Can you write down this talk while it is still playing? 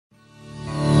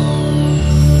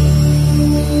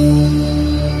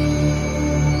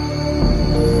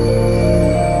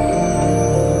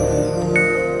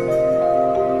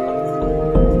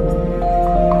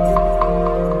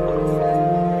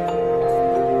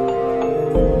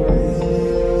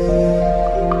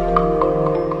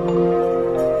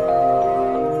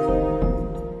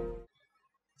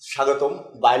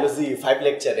Biology 5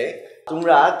 লেকচারে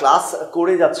তোমরা class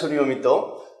করে যাচ্ছ নিয়মিত।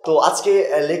 তো আজকে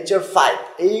লেকচার 5,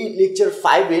 এই লেকচার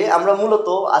 5-এ আমরা মূলত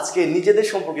আজকে নিজেদের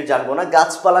সম্পর্কে জানবো না,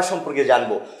 গাছপালা সম্পর্কে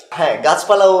জানবো। হ্যাঁ,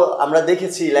 গাছপালাও আমরা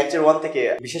দেখেছি লেকচার 1 থেকে,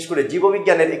 বিশেষ করে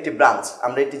জীববিজ্ঞানের একটি ব্রাঞ্চ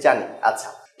আমরা এটি জানি। আচ্ছা,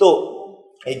 তো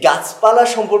এই গাছপালা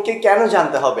সম্পর্কে কেন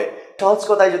জানতে হবে? সহজ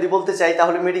কথায় যদি বলতে চাই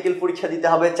তাহলে মেডিকেল পরীক্ষা দিতে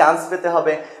হবে, চান্স পেতে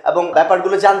হবে এবং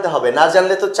ব্যাপারগুলো জানতে হবে। না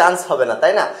জানলে তো চান্স হবে না,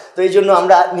 তাই না? তো এই জন্য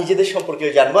আমরা নিজেদের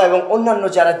সম্পর্কেও জানবো এবং অন্যান্য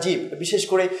যারা জীব, বিশেষ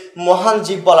করে মহান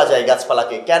জীব বলা যায়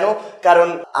গাছপালাকে। কেন? কারণ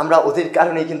আমরা ওদের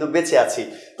কারণেই কিন্তু বেঁচে আছি।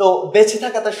 তো বেঁচে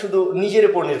থাকাটা শুধু নিজের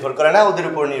উপর নির্ভর করে না, ওদের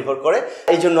উপর নির্ভর করে।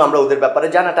 এই জন্য আমরা ওদের ব্যাপারে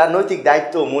জানাটা নৈতিক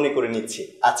দায়িত্ব মনে করে নিচ্ছি।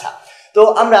 আচ্ছা, তো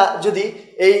আমরা যদি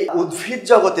এই উদ্ভিদ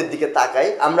জগতের দিকে তাকাই,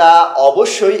 আমরা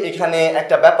অবশ্যই এখানে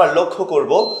একটা ব্যাপার লক্ষ্য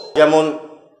করব। যেমন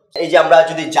এই যে আমরা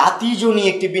যদি জাতিজনী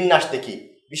একটি বিন্যাস দেখি,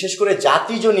 বিশেষ করে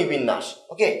জাতিজনী বিন্যাস,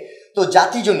 ওকে? তো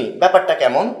জাতিজনী ব্যাপারটা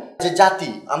কেমন? যে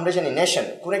জাতি, আমরা জানি নেশন,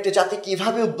 কোন একটা জাতি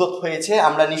কিভাবে উদ্ভূত হয়েছে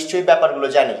আমরা নিশ্চয়ই ব্যাপারগুলো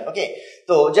জানি, ওকে?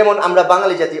 তো যেমন আমরা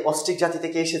বাঙালি জাতি অস্ট্রিক জাতি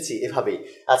থেকে এসেছি, এভাবেই।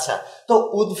 আচ্ছা, তো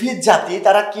উদ্ভিদ জাতি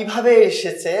তারা কিভাবে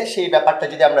এসেছে সেই ব্যাপারটা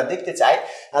যদি আমরা দেখতে চাই,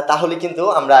 তাহলে কিন্তু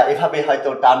আমরা এভাবে হয়তো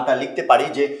টার্মটা লিখতে পারি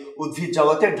যে উদ্ভিদ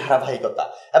জগতের ধারাবাহিকতা।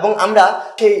 এবং আমরা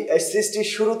সেই সৃষ্টির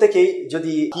শুরু থেকেই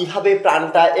যদি কিভাবে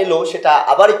প্রাণটা এলো সেটা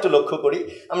আবার একটু লক্ষ্য করি,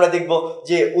 আমরা দেখব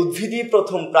যে উদ্ভিদই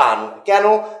প্রথম প্রাণ। কেন?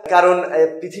 কারণ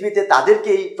পৃথিবীতে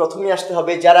তাদেরকেই প্রথমে আসতে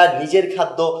হবে যারা নিজের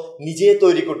খাদ্য নিজে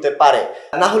তৈরি করতে পারে।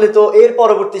 না হলে তো এর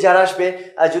পরবর্তী যারা আসবে,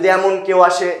 যদি এমন কেউ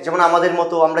আসে যেমন আমাদের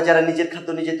মতো, আমরা যারা নিজের খাদ্য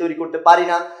নিজে তৈরি করতে পারি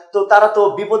না, তো তারা তো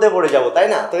বিপদে পড়ে যাব, তাই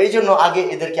না? তো এই জন্য আগে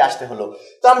এদেরকে আসতে হলো।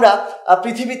 তো আমরা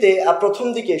পৃথিবীতে প্রথম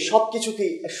দিকে সবকিছু কি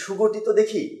সুগঠিত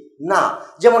দেখি না।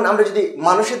 যেমন আমরা যদি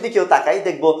মানুষের দিকেও তাকাই,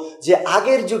 দেখব যে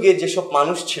আগের যুগের যেসব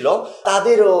মানুষ ছিল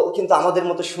তাদেরও কিন্তু আমাদের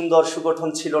মতো সুন্দর সুগঠন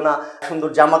ছিল না, সুন্দর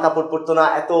জামা কাপড় পরতো না,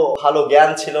 এত ভালো জ্ঞান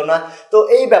ছিল না। তো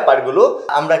এই ব্যাপারগুলো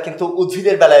আমরা কিন্তু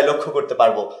উদ্ভিদের বেলায় লক্ষ্য করতে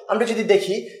পারবো। আমরা যদি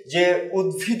দেখি যে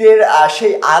উদ্ভিদের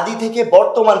সেই আদি থেকে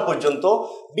বর্তমান পর্যন্ত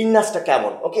বিন্যাসটা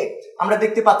কেমন, ওকে? আমরা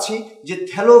দেখতে পাচ্ছি যে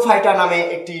থ্যালোফাইটা নামে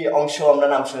একটি অংশ আমরা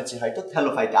নাম শুনেছি হয়তো,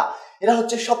 থ্যালোফাইটা। এরা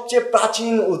হচ্ছে সবচেয়ে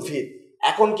প্রাচীন উদ্ভিদ।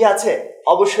 এখন কি আছে?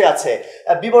 অবশ্যই আছে।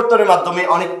 বিবর্তনের মাধ্যমে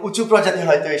অনেক উঁচু প্রজাতি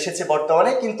হয়তো এসেছে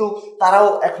বর্তমানে, কিন্তু তারাও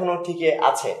এখনো ঠিকই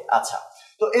আছে। আচ্ছা,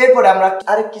 তো এরপরে আমরা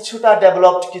আরেক কিছুটা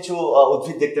ডেভেলপড কিছু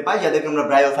উদ্ভিদ দেখতে পাই যাদেরকে আমরা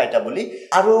ব্রায়োফাইটা বলি।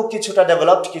 আরো কিছুটা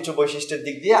ডেভেলপড কিছু বৈশিষ্ট্যের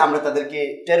দিক দিয়ে আমরা তাদেরকে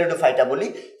টেরিডোফাইটা বলি।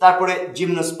 তারপরে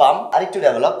জিমনোস্পার্ম আরেকটু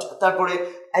ডেভেলপড, তারপরে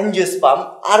অ্যাঞ্জিওস্পার্ম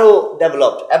আরো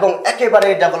ডেভেলপড, এবং একেবারে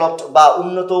ডেভেলপড বা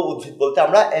উন্নত উদ্ভিদ বলতে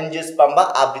আমরা অ্যাঞ্জিওস্পার্ম বা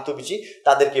আবৃতবীজী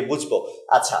তাদেরকে বুঝবো।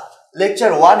 আচ্ছা,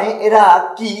 লেকচার 1-এ এরা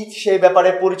কি সেই ব্যাপারে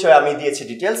পরিচয় আমি দিয়েছি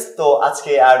ডিটেলস, তো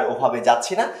আজকে আর ওভাবে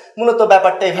যাচ্ছি না। মূলত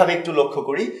ব্যাপারটা এভাবে একটু লক্ষ্য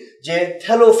করি যে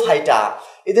থ্যালোফাইটা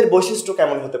এদের বৈশিষ্ট্য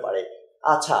কেমন হতে পারে।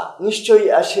 আচ্ছা, নিশ্চয়ই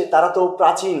তারা তো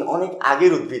প্রাচীন, অনেক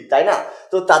আগের উদ্ভিদ, তাই না?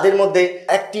 তো তাদের মধ্যে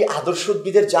একটি আদর্শ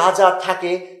উদ্ভিদের যা যা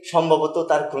থাকে সম্ভবত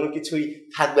তার কোনো কিছুই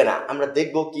থাকবে না। আমরা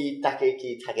দেখব কি থাকে কি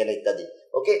থাকে না ইত্যাদি,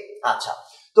 ওকে? আচ্ছা,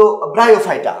 তো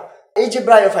ব্রায়োফাইটা, এই যে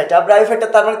ব্রায়োফাইটা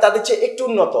তার মানে তাদের চেয়ে একটু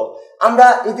উন্নত। আমরা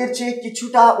এদের চেয়ে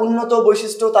কিছুটা উন্নত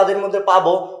বৈশিষ্ট্য তাদের মধ্যে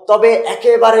পাবো, তবে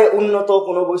একেবারে উন্নত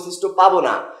কোনো বৈশিষ্ট্য পাবো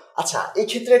না। আচ্ছা, এই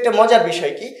ক্ষেত্রে একটা মজার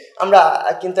বিষয় কি, আমরা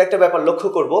কিন্তু একটা ব্যাপার লক্ষ্য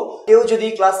করব, কেউ যদি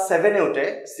ক্লাস 7-এ ওঠে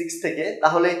 6 থেকে,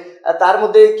 তাহলে তার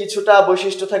মধ্যে কিছুটা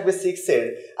বৈশিষ্ট্য থাকবে 6-এর,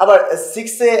 আবার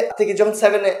 6-এ থেকে যখন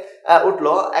 7-এ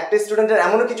উঠলো একটা স্টুডেন্টের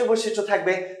এমনও কিছু বৈশিষ্ট্য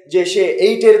থাকবে যে সে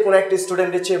 8-এর কোনো একটা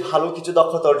স্টুডেন্টের চেয়ে ভালো কিছু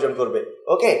দক্ষতা অর্জন করবে,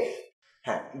 ওকে?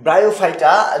 হ্যাঁ,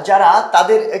 ব্রায়োফাইটা যারা,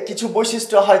 তাদের কিছু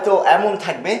বৈশিষ্ট্য হয়তো এমন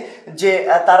থাকবে যে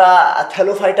তারা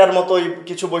থ্যালোফাইটার মতোই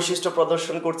কিছু বৈশিষ্ট্য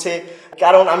প্রদর্শন করছে।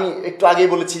 কারণ আমি একটু আগেই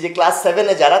বলেছি যে ক্লাস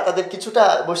 7-এ যারা, তাদের কিছুটা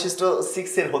বৈশিষ্ট্য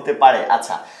 6-এর হতে পারে।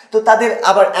 আচ্ছা, তো তাদের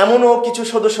আবার এমনও কিছু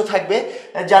সদস্য থাকবে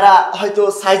যারা হয়তো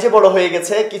সাইজে বড় হয়ে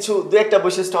গেছে, কিছু দু একটা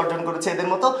বৈশিষ্ট্য অর্জন করেছে এদের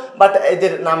মতো, বাট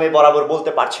এদের নামে বরাবর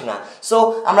বলতে পারছি না। সো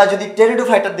আমরা যদি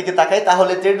টেরিডোফাইটার দিকে তাকাই,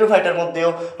 তাহলে টেরিডোফাইটার মধ্যেও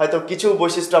হয়তো কিছু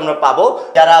বৈশিষ্ট্য আমরা পাবো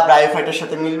যারা ব্রায়োফাইটার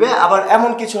সাথে মিলবে, আবার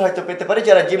এমন কিছু হয়তো পেতে পারি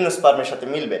যারা জিমনোস্পার্মের সাথে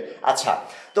মিলবে। আচ্ছা,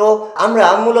 তো আমরা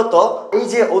মূলত এই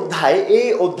যে অধ্যায়, এই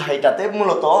অধ্যায়টাতে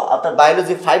মূলত অর্থাৎ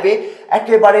বায়োলজি 5-এ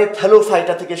একেবারে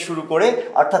থ্যালোফাইটা থেকে শুরু করে,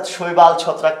 অর্থাৎ শৈবাল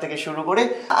ছত্রাক থেকে শুরু করে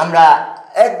আমরা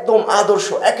একদম আদর্শ,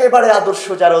 একেবারে আদর্শ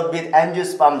যারা উদ্ভিদ,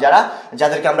 অ্যাঞ্জিওস্পার্ম যারা,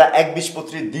 যাদেরকে আমরা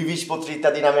একবীজপত্রী, দ্বিবীজপত্রী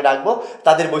ইত্যাদি নামে রাখবো,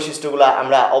 তাদের বৈশিষ্ট্যগুলো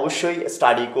আমরা অবশ্যই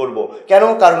স্টাডি করব। কেন?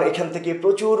 কারণ এখান থেকে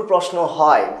প্রচুর প্রশ্ন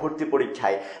হয় ভর্তি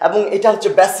পরীক্ষায়, এবং এটা হচ্ছে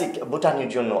বেসিক বোটানির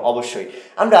জন্য। অবশ্যই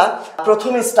আমরা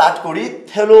প্রথমে স্টার্ট করি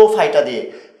থ্যালোফাইটা দিয়ে।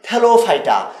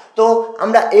 থ্যালোফাইটা তো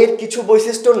আমরা এর কিছু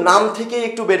বৈশিষ্ট্য নাম থেকে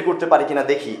একটু বের করতে পারি কিনা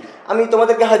দেখি। আমি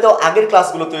তোমাদেরকে হয়তো আগের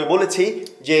ক্লাসগুলোতে বলেছি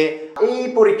যে এই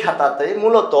পরীক্ষাটাতে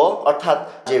মূলত অর্থাৎ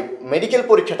যে মেডিকেল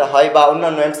পরীক্ষাটা হয় বা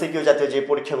অন্যান্য এমসিকিউ জাতীয় যে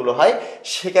পরীক্ষাগুলো হয়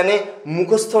সেখানে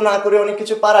মুখস্থ না করে অনেক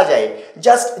কিছু পারা যায়।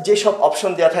 জাস্ট যেসব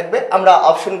অপশন দেওয়া থাকবে আমরা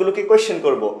অপশনগুলোকে কোয়েশ্চেন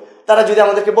করব। তারা যদি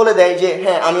আমাদেরকে বলে দেয় যে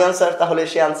হ্যাঁ আমি আনসার, তাহলে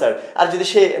সে আনসার। আর যদি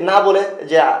সে না বলে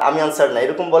যে আমি আনসার না,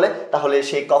 এরকম বলে, তাহলে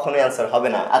সে কখনোই আনসার হবে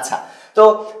না। আচ্ছা, তো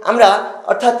আমরা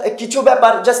অর্থাৎ কিছু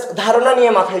ব্যাপার জাস্ট ধারণা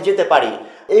নিয়ে মাথায় যেতে পারি,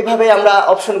 এইভাবে আমরা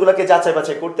অপশনগুলোকে যাচাই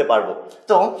বাছাই করতে পারবো।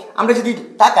 তো আমরা যদি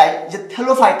তাকাই যে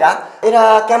থ্যালোফাইটা এরা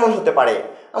কেমন হতে পারে,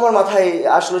 আমার মাথায়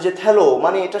আসলো যে থ্যালো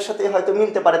মানে এটার সাথে হয়তো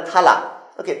মিলতে পারে থালা।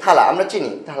 ওকে, থালা আমরা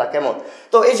চিনি, থালা কেমন।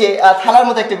 তো এই যে থালার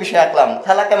মতো একটা বিষয় আঁকলাম,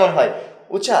 থালা কেমন হয়?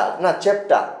 উঁচা না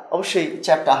চ্যাপ্টা? অবশ্যই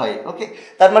চ্যাপ্টা হয়। ওকে,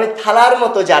 তার মানে থালার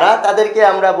মতো যারা, তাদেরকে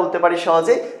আমরা বলতে পারি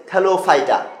সহজে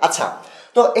থ্যালোফাইটা। আচ্ছা,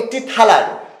 তো একটি থালার,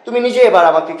 তুমি নিজে এবার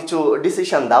আমাকে কিছু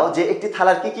ডিসিশন দাও যে একটি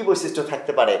থালার কি কি বৈশিষ্ট্য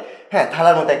থাকতে পারে। হ্যাঁ,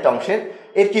 থালার মতো একটা অংশের।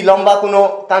 এর কি লম্বা কোনো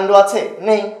কাণ্ড আছে?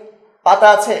 নেই। পাতা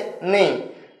আছে? নেই।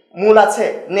 মূল আছে?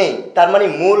 নেই। তার মানে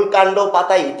মূল, কাণ্ড,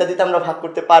 পাতা ইত্যাদিতে আমরা ভাগ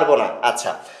করতে পারবো না।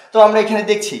 আচ্ছা, তো আমরা এখানে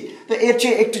দেখছি, তো এর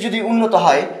চেয়ে একটু যদি উন্নত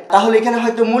হয় তাহলে এখানে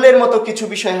হয়তো মূলের মতো কিছু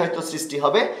বিষয় হয়তো সৃষ্টি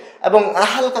হবে এবং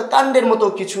হালকা কাণ্ডের মতো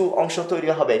কিছু অংশ তৈরি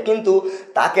হবে, কিন্তু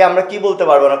তাকে আমরা কি বলতে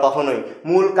পারবো না কখনোই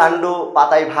মূল, কাণ্ড,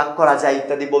 পাতায় ভাগ করা যায়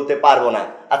ইত্যাদি বলতে পারবো না।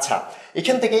 আচ্ছা,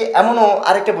 এখান থেকে এমনও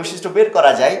আরেকটা বৈশিষ্ট্য বের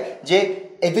করা যায় যে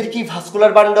এদের কি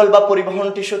ভাস্কুলার বান্ডল বা পরিবহন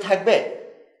টিস্যু থাকবে?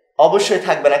 অবশ্যই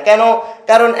থাকবে না। কেন?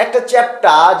 কারণ একটা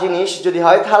চ্যাপ্টা জিনিস যদি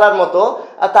হয় থালার মতো,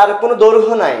 তার কোনো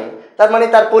দৈর্ঘ্য নাই, তার মানে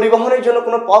তার পরিবহনের জন্য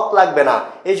কোনো পথ লাগবে না,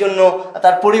 এই জন্য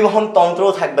তার পরিবহন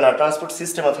তন্ত্রও থাকবে না, ট্রান্সপোর্ট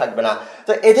সিস্টেমও থাকবে না।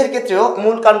 তো এদের ক্ষেত্রেও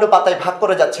মূল, কাণ্ড, পাতায় ভাগ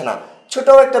করা যাচ্ছে না, ছোট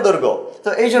একটা দৈর্ঘ্য। তো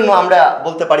এই জন্য আমরা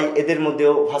বলতে পারি এদের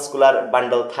মধ্যেও ভাস্কুলার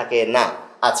বান্ডল থাকে না।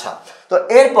 আচ্ছা, তো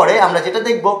এরপরে আমরা যেটা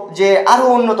দেখব যে আরো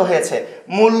উন্নত হয়েছে,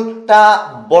 মূলটা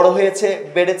বড় হয়েছে,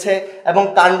 বেড়েছে এবং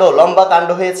কাণ্ড, লম্বা কাণ্ড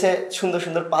হয়েছে, সুন্দর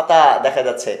সুন্দর পাতা দেখা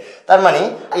যাচ্ছে। তার মানে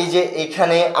এই যে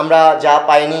এখানে আমরা যা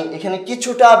পাইনি এখানে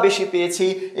কিছুটা বেশি পেয়েছি,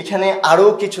 এখানে আরো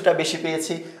কিছুটা বেশি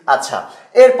পেয়েছি। আচ্ছা,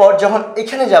 এরপর যখন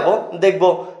এখানে যাব দেখব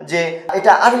যে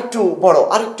এটা আরেকটু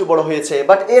বড় হয়েছে,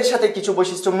 বাট এর সাথে কিছু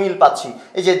বৈশিষ্ট্য মিল পাচ্ছি।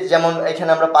 এই যে যেমন এখানে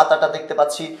আমরা পাতাটা দেখতে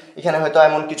পাচ্ছি, এখানে হয়তো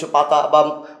এমন কিছু পাতা বা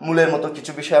মূলের মতো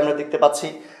কিছু বিষয় আমরা দেখতে পাচ্ছি।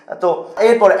 তো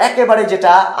এরপর একেবারে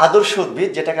যেটা আদর্শ উদ্ভিদ,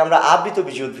 যেটাকে আমরা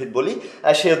আবৃতবীজী উদ্ভিদ বলি,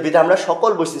 সেই উদ্ভিদে আমরা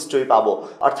সকল বৈশিষ্ট্যই পাবো।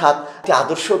 অর্থাৎ একটি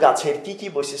আদর্শ গাছের কি কি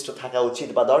বৈশিষ্ট্য থাকা উচিত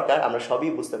বা দরকার আমরা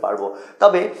সবই বুঝতে পারবো।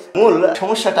 তবে মূল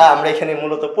সমস্যাটা আমরা এখানে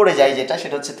মূলত পড়ে যাই,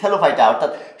 সেটা হচ্ছে থ্যালোফাইটা।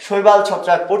 অর্থাৎ শৈবাল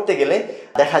ছত্রাক পড়তে গেলে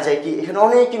দেখা যায় কি এখানে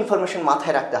অনেক ইনফরমেশন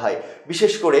মাথায় রাখতে হয়।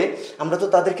 বিশেষ করে আমরা তো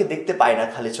তাদেরকে দেখতে পাই না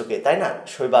খালি চোখে, তাই না?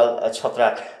 শৈবাল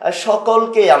ছত্রাক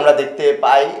সকলকে আমরা দেখতে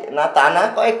পাই না তা না,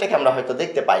 কয়েকটাকে আমরা হয়তো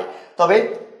দেখতে পাই, তবে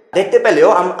দেখতে পেলেও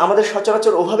আমাদের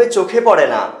সচরাচর ওভাবে চোখে পড়ে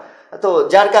না। তো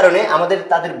যার কারণে আমাদের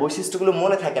তাদের বৈশিষ্ট্যগুলো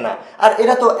মনে থাকে না। আর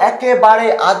এরা তো একেবারে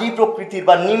আদি প্রকৃতির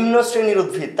বা নিম্ন শ্রেণীর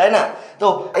উদ্ভিদ, তাই না? তো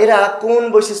এরা কোন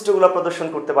বৈশিষ্ট্যগুলো প্রদর্শন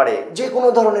করতে পারে? যে কোনো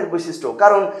ধরনের বৈশিষ্ট্য,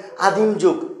 কারণ আদিম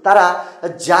যুগ, তারা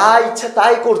যা ইচ্ছা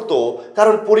তাই করতো,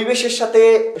 কারণ পরিবেশের সাথে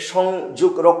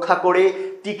সংযোগ রক্ষা করে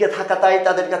টিকে থাকাটাই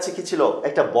তাদের কাছে কি ছিল?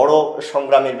 একটা বড়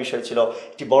সংগ্রামের বিষয় ছিল,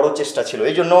 একটি বড় চেষ্টা ছিল।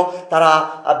 এই জন্য তারা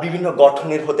বিভিন্ন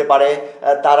গঠনের হতে পারে,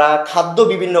 তারা খাদ্য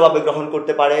বিভিন্নভাবে গ্রহণ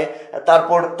করতে পারে,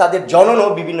 তারপর তাদের জননও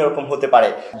বিভিন্ন রকম হতে পারে।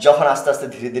 যখন আস্তে আস্তে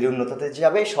ধীরে ধীরে উন্নত হতে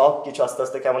যাবে, সব কিছু আস্তে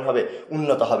আস্তে কেমন হবে?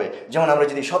 উন্নত হবে। যেমন আমরা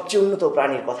যদি সবচেয়ে উন্নত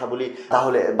প্রাণীর কথা বলি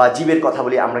তাহলে, বা জীবের কথা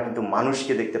বলি, আমরা কিন্তু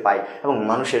মানুষকে দেখতে পাই এবং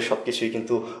মানুষের সব কিছুই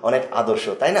কিন্তু অনেক আদর্শ,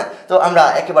 তাই না? তো আমরা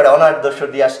একেবারে অনাদর্শ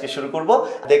দিয়ে আজকে শুরু করব,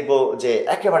 দেখব যে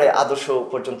একেবারে আদর্শ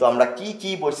পর্যন্ত আমরা কি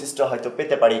কি বৈশিষ্ট্য হয়তো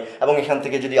পেতে পারি এবং এখান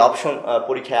থেকে যদি অপশন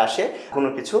পরীক্ষায় আসে কোনো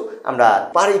কিছু আমরা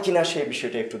পারি কিনা সেই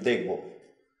বিষয়টা একটু দেখব।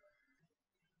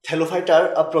 থ্যালোফাইটার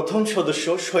প্রথম সদস্য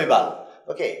শৈবাল।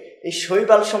 ওকে, এই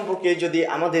শৈবাল সম্পর্কে যদি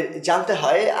আমাদের জানতে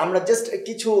হয় আমরা জাস্ট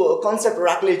কিছু কনসেপ্ট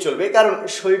রাখলেই চলবে, কারণ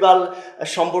শৈবাল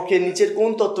সম্পর্কে নিচের কোন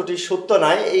তত্ত্বটি সত্য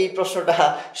নয় এই প্রশ্নটা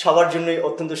সবার জন্যই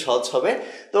অত্যন্ত সহজ হবে।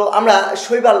 তো আমরা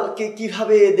শৈবালকে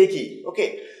কিভাবে দেখি? ওকে,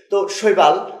 তো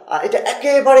শৈবাল এটা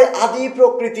একেবারে আদি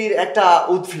প্রকৃতির একটা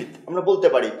উদ্ভিদ আমরা বলতে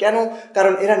পারি। কেন?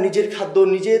 কারণ এরা নিজের খাদ্য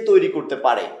নিজে তৈরি করতে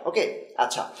পারে। ওকে,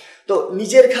 আচ্ছা, তো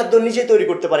নিজের খাদ্য নিজে তৈরি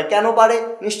করতে পারে। কেন পারে?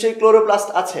 নিশ্চয়ই ক্লোরোপ্লাস্ট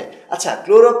আছে। আচ্ছা,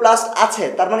 ক্লোরোপ্লাস্ট আছে,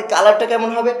 তার মানে কালারটা কেমন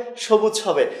হবে? সবুজ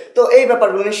হবে। তো এই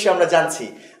ব্যাপারগুলো নিশ্চয়ই আমরা জানছি।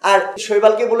 আর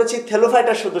শৈবালকে বলেছি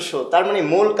থেলোফাইটার সদস্য, তার মানে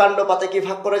মূল কাণ্ড পাতা কি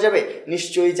ভাগ করা যাবে?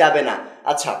 নিশ্চয়ই যাবে না।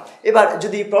 আচ্ছা, এবার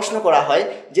যদি প্রশ্ন করা হয়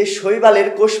যে শৈবালের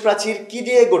কোষ প্রাচীর কি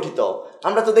দিয়ে গঠিত,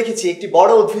 আমরা তো দেখেছি একটি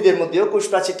বড় উদ্ভিদের মধ্যেও কোষ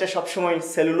প্রাচীরটা সবসময়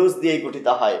সেলুলোজ দিয়েই গঠিত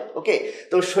হয়। ওকে,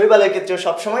 তো শৈবালের ক্ষেত্রেও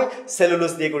সবসময়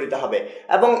সেলুলোজ দিয়ে গঠিত হবে।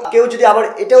 এবং কেউ যদি আবার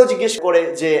এটাও জিজ্ঞেস করে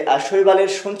যে শৈবালের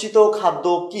সঞ্চিত খাদ্য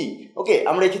কি, ওকে,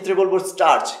 আমরা এই ক্ষেত্রে বলবো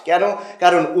স্টার্চ। কেন?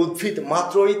 কারণ উদ্ভিদ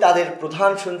মাত্রই তাদের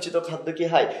প্রধান সঞ্চিত খাদ্য কি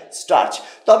হয়? স্টার্চ।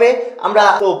 তবে আমরা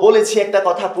তো বলেছি একটা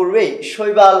কথা পূর্বেই,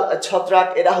 শৈবাল, ছত্রাক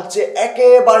এরা হচ্ছে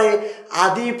একেবারে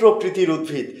আদি প্রকৃতির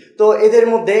উদ্ভিদ। তো এদের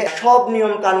মধ্যে সব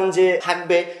নিয়ম কানুন যে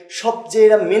থাকবে, সব যে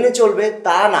এরা মেনে চলবে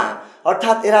তা না।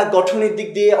 অর্থাৎ এরা গঠনের দিক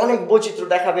দিয়ে অনেক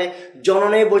বৈচিত্র্য দেখাবে,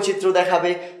 জননে বৈচিত্র্য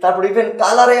দেখাবে, তারপর ইভেন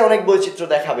কালারে অনেক বৈচিত্র্য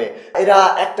দেখাবে। এরা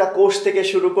একটা কোষ থেকে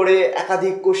শুরু করে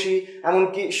একাধিক কোষী,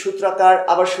 এমনকি সূত্রাকার,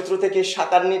 আবার সূত্র থেকে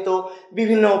শাকান্বিত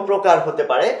বিভিন্ন প্রকার হতে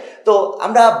পারে। তো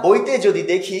আমরা বইতে যদি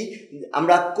দেখি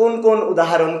আমরা কোন কোন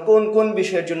উদাহরণ কোন কোন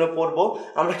বিষয়ের জন্য পড়ব,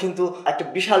 আমরা কিন্তু একটা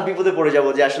বিশাল বিপদে পড়ে যাব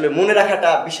যে আসলে মনে রাখাটা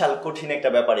বিশাল কঠিন একটা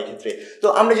ব্যাপার এক্ষেত্রে। তো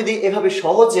আমরা যদি এভাবে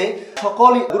সহজে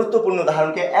সকল গুরুত্বপূর্ণ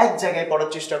উদাহরণকে এক জায়গায়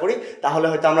পড়ার চেষ্টা করি তাহলে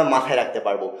হয়তো আমরা মাথায় রাখতে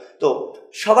পারবো। তো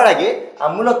সবার আগে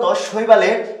মূলত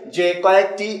শৈবালের যে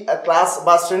কয়েকটি ক্লাস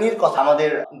বা শ্রেণীর কথা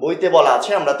আমাদের বইতে বলা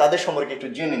আছে, আমরা তাদের সম্পর্কে একটু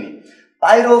জেনে নিই।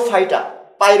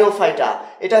 পাইরোফাইটা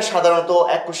এটা সাধারণত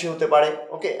এককোষী হতে পারে,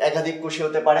 ওকে, একাধিক কোষী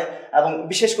হতে পারে, এবং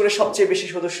বিশেষ করে সবচেয়ে বেশি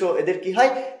সদস্য এদের কি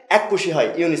হয়? এককোষী হয়,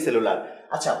 ইউনিসেলুলার।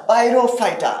 আচ্ছা,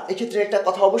 পাইরোফাইটা এক্ষেত্রে একটা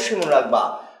কথা অবশ্যই মনে রাখবা,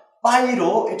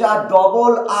 পাইরো এটা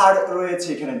ডবল আর রয়েছে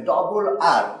এখানে, ডবল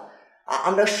আর।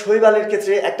 আমরা শৈবালের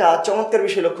ক্ষেত্রে একটা চমৎকার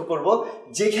বিষয় লক্ষ্য করব,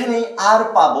 যেখানে আর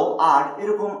পাবো, আর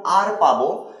এরকম আর পাবো,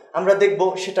 আমরা দেখব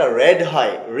সেটা রেড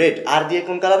হয়, রেড। আর দিয়ে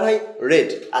কোন কালার হয়? রেড।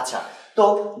 আচ্ছা, তো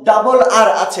ডাবল আর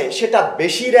আছে, সেটা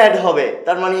বেশি রেড হবে,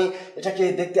 তার মানে এটাকে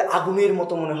দেখতে আগুনের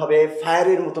মতো মনে হবে,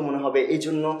 ফায়ারের মতো মনে হবে। এই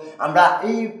জন্য আমরা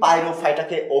এই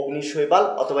পাইরোফাইটাকে অগ্নি শৈবাল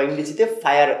অথবা ইংরেজিতে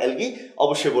ফায়ার অ্যালগি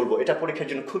অবশ্যই বলবো। এটা পরীক্ষার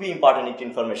জন্য খুবই ইম্পর্টেন্ট একটি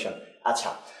ইনফরমেশন। আচ্ছা,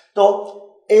 তো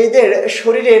এদের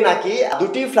শরীরে নাকি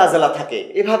দুটি ফ্লাজেলা থাকে,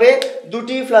 এভাবে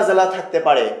দুটি ফ্লাজেলা থাকতে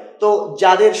পারে। তো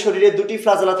যাদের শরীরে দুটি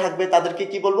ফ্লাজেলা থাকবে তাদেরকে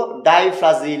কি বলবো?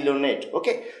 ডাইফ্লাজিলোনেট।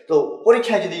 ওকে, তো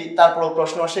পরীক্ষায় যদি তারপর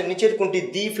প্রশ্ন আসে নিচের কোনটি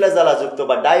দ্বি ফ্লাজেলা যুক্ত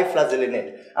বা ডাইফ্লাজিলোনেট,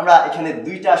 আমরা এখানে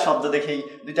দুইটা শব্দ দেখেই,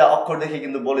 দুইটা অক্ষর দেখে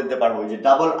কিন্তু বলে দিতে পারবো যে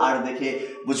ডাবল আর দেখে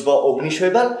বুঝবো অগ্নি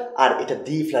শৈবাল, আর এটা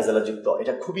দ্বি ফ্লাজেলা যুক্ত।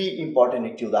 এটা খুবই ইম্পর্টেন্ট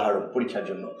একটি উদাহরণ পরীক্ষার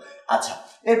জন্য। আচ্ছা,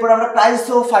 এরপর আমরা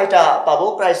ক্রাইসোফাইটা পাবো।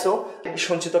 ক্রাইসো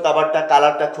সঞ্চিত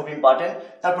কালারটা খুব ইম্পর্টেন্ট।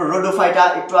 তারপর রোডোফাইটা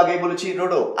একটু আগেই বলেছি,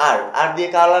 রোডো আর দিয়ে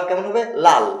কালার কেমন হবে?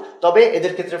 লাল। তবে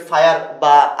এদের ক্ষেত্রে ফায়ার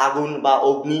বা আগুন বা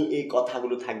অগ্নি এই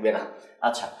কথাগুলো থাকবে না।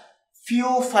 আচ্ছা,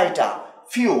 ফিওফাইটা,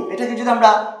 ফিও এটাকে যদি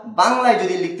আমরা বাংলায়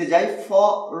যদি লিখতে যাই, ফ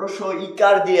রস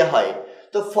ইকার দিয়ে হয়।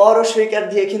 তো ফ রস ইকার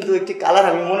দিয়ে কিন্তু একটি কালার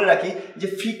আমি মনে রাখি যে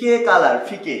ফিকে কালার,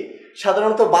 ফিকে।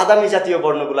 সাধারণত বাদামি জাতীয়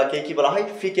বর্ণগুলাকে কি বলা হয়?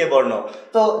 ফিকে বর্ণ।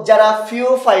 তো যারা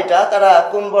ফিওফাইটা তারা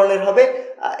কোন বর্ণের হবে?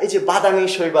 এই যে বাদামি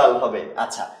শৈবাল হবে।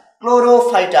 আচ্ছা,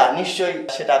 ক্লোরোফাইটা নিশ্চয়ই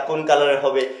সেটা কোন কালারের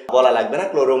হবে বলা লাগবে না,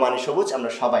 ক্লোরো মানে সবুজ,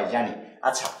 আমরা সবাই জানি।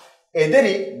 আচ্ছা,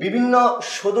 এদেরই বিভিন্ন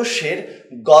সদস্যের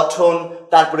গঠন,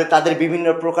 তারপরে তাদের বিভিন্ন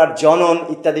প্রকার জনন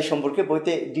ইত্যাদি সম্পর্কে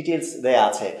বইতে ডিটেলস দেয়া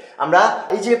আছে। আমরা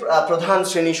এই যে প্রধান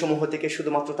শ্রেণী সমূহ থেকে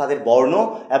শুধুমাত্র তাদের বর্ণ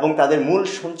এবং তাদের মূল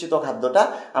সঞ্চিত খাদ্যটা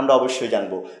আমরা অবশ্যই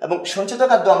জানবো। এবং সঞ্চিত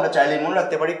খাদ্য আমরা চাইলে মনে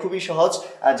রাখতে পারি, খুবই সহজ।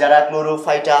 যারা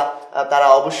ক্লোরোফাইটা তারা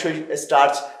অবশ্যই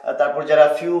স্টার্চ, তারপর যারা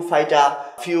ফিওফাইটা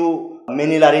ফিউ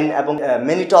মেনিলারিন এবং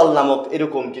মেনিটল নামক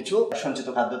এরকম কিছু সঞ্চিত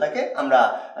খাদ্য থাকে আমরা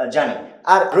জানি।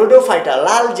 আর রোডোফাইটা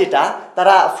লাল যেটা,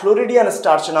 তারা ফ্লোরিডিয়ান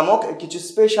স্টার্চ নামক কিছু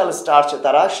স্পেশাল স্টার্চ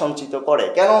তারা সঞ্চিত করে।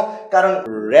 কেন? কারণ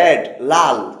রেড,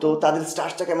 লাল, তো তাদের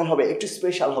স্টার্চটা কেমন হবে? একটু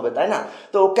স্পেশাল হবে, তাই না?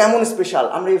 তো কেমন স্পেশাল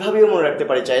আমরা এভাবেও মনে রাখতে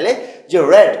পারি চাইলে, যে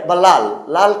রেড বা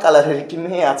লাল কালারের একটি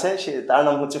মেয়ে আছে, সে তার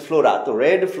নাম হচ্ছে ফ্লোরা। তো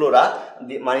রেড ফ্লোরা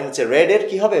মানে হচ্ছে রেডের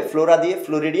কি হবে? ফ্লোরা দিয়ে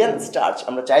ফ্লোরিডিয়ান স্টার্চ,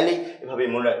 আমরা চাইলেই এভাবে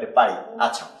মনে রাখতে পারি।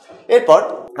 আচ্ছা, এরপর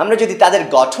আমরা যদি তাদের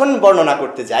গঠন বর্ণনা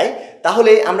করতে যাই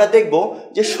তাহলে আমরা দেখব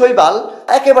যে শৈবাল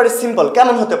একেবারে সিম্পল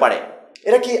কেমন হতে পারে।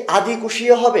 এরা কি আদি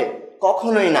কোষীয় হবে?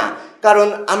 কখনোই না, কারণ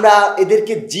আমরা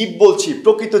এদেরকে জীব বলছি,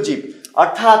 প্রকৃত জীব।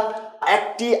 অর্থাৎ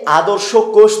একটি আদর্শ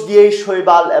কোষ দিয়েই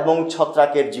শৈবাল এবং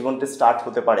ছত্রাকের জীবনটা স্টার্ট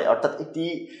হতে পারে, অর্থাৎ একটি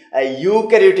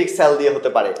ইউক্যারিওটিক সেল দিয়ে হতে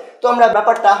পারে। তো আমরা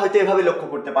ব্যাপারটা হয়তো এভাবে লক্ষ্য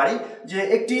করতে পারি যে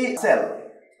একটি সেল,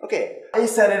 ওকে, এই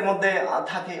সেলের মধ্যে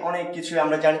থাকে অনেক কিছু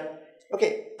আমরা জানি, ওকে,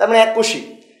 তার মানে এককোষী।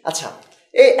 আচ্ছা,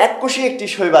 এই এককোষী একটি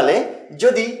শৈবালে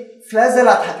যদি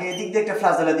ফ্লাজেলা থাকে, এদিক দিয়ে একটা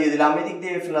ফ্লাজেলা দিয়ে দিলাম, এদিক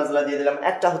দিয়ে ফ্লাজেলা দিয়ে দিলাম,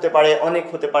 একটা হতে পারে, অনেক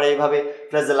হতে পারে, এইভাবে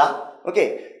ফ্লাজেলা, ওকে।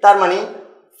 তার মানে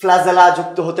ফ্ল্যাজেলা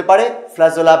যুক্ত হতে পারে,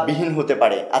 ফ্ল্যাজেলা বিহীন হতে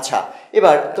পারে। আচ্ছা,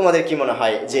 এবার তোমাদের কি মনে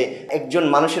হয় যে একজন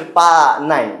মানুষের পা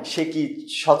নাই, সে কি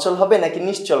সচল হবে নাকি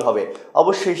নিশ্চল হবে?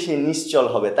 অবশ্যই সে নিশ্চল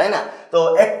হবে, তাই না? তো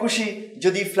এককুশি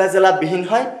যদি ফ্ল্যাজেলা বিহীন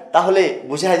হয় তাহলে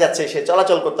বোঝাই যাচ্ছে সে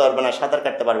চলাচল করতে পারবে না, সাঁতার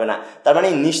কাটতে পারবে না, তার মানে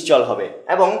নিশ্চল হবে।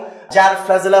 এবং যার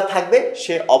ফ্ল্যাজেলা থাকবে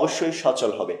সে অবশ্যই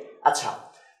সচল হবে। আচ্ছা,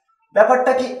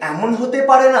 ব্যাপারটা কি এমন হতে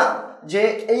পারে না যে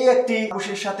এই একটি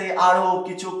কোষের সাথে আরো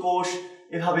কিছু কোষ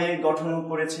এভাবে গঠন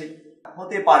করেছে?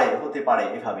 হতে পারে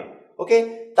এভাবে। ওকে,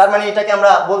 তার মানে এটাকে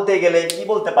আমরা বলতে গেলে কি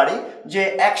বলতে পারি যে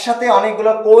একসাথে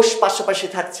অনেকগুলো কোষ পাশাপাশি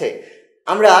থাকছে।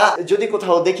 আমরা যদি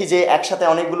কোথাও দেখি যে একসাথে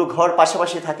অনেকগুলো ঘর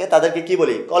পাশাপাশি থাকে তাদেরকে কি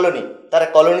বলি? কলোনি। তারা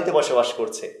কলোনিতে বসবাস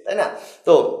করছে, তাই না?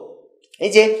 তো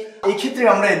এই যে এই ক্ষেত্রে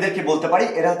আমরা এদেরকে বলতে পারি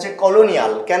এরা হচ্ছে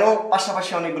কলোনিয়াল। কেন?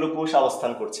 পাশাপাশি অনেকগুলো কোষ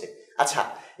অবস্থান করছে। আচ্ছা,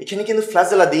 এখানে কিন্তু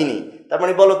ফ্ল্যাজেলা দিইনি, তার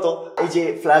মানে বলো তো এই যে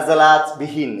ফ্ল্যাজেলা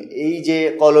বিহীন এই যে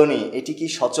কলোনি, এটি কি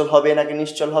সচল হবে নাকি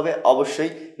নিশ্চল হবে? অবশ্যই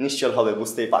নিশ্চল হবে,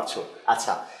 বুঝতেই পারছো।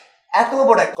 আচ্ছা, এত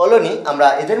বড় এক কলোনি, আমরা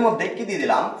এদের মধ্যে কি দিয়ে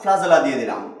দিলাম? ফ্ল্যাজেলা দিয়ে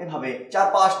দিলাম। এভাবে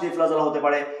চারপাশ দিয়ে ফ্ল্যাজেলা হতে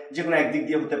পারে, যে কোনো একদিক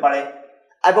দিয়ে হতে পারে।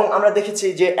 এবং আমরা দেখেছি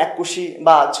যে এককোষী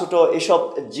বা ছোট এসব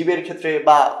জীবের ক্ষেত্রে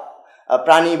বা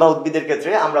প্রাণী বা উদ্ভিদের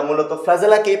ক্ষেত্রে আমরা মূলত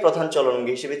ফ্ল্যাজেলাকেই প্রধান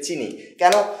চলনাঙ্গী হিসেবে চিনি।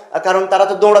 কেন? কারণ তারা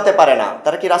তো দৌড়াতে পারে না।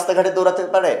 তারা কি রাস্তাঘাটে দৌড়াতে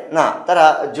পারে না? তারা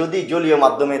যদি জলীয়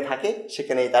মাধ্যমে থাকে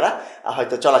সেখানেই তারা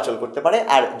হয়তো চলাচল করতে পারে।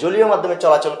 আর জলীয় মাধ্যমে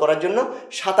চলাচল করার জন্য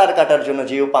সাঁতার কাটার জন্য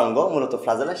যে উপাঙ্গ মূলত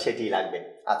ফ্ল্যাজেলা, সেটিই লাগবে।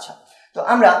 আচ্ছা, তো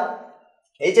আমরা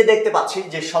এই যে দেখতে পাচ্ছি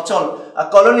যে সচল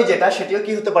কলোনি যেটা, সেটিও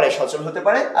কি হতে পারে? সচল হতে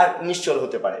পারে আর নিশ্চল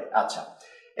হতে পারে। আচ্ছা,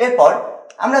 এরপর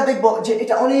আমরা দেখব যে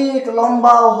এটা অনেক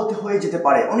লম্বাও হয়ে যেতে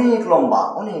পারে, অনেক লম্বা।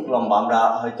 আমরা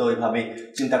হয়তো এইভাবে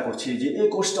চিন্তা করছি যে এই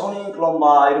কোষটা অনেক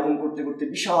লম্বা, এরকম করতে করতে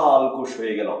বিশাল কোষ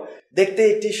হয়ে গেল। দেখতে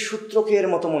একটি সূত্রকের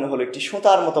মতো মনে হলো, একটি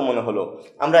সুতার মতো মনে হলো।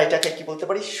 আমরা এটাকে কি বলতে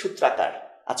পারি? সূত্রাকার।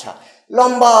 আচ্ছা,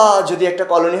 লম্বা যদি একটা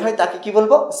কলোনি হয় তাকে কি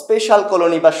বলবো? স্পেশাল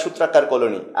কলোনি বা সূত্রাকার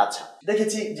কলোনি। আচ্ছা,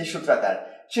 দেখেছি যে সূত্রাকার,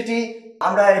 সেটি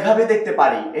আমরা এভাবে দেখতে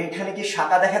পারি। এখানে কি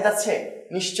শাখা দেখা যাচ্ছে?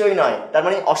 নিশ্চয়ই নয়, তার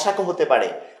মানে অশাখা হতে পারে।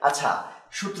 আচ্ছা,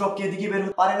 সূত্রক কি এদিকে বের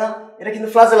হতে পারে না? এটা কিন্তু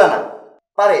ফ্ল্যাজেলা না।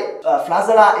 পারে,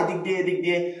 ফ্ল্যাজেলা এদিক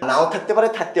দিয়ে নাও থাকতে পারে,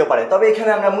 থাকতেও পারে। তবে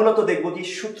এখানে আমরা মূলত দেখব কি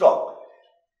সূত্রক,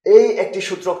 এই একটি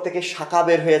সূত্রক থেকে শাখা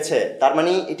বের হয়েছে, তার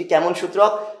মানে এটি কেমন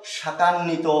সূত্রক?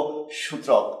 শাখান্বিত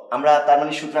সূত্রক। আমরা তার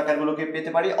মানে সূত্রাকারগুলোকে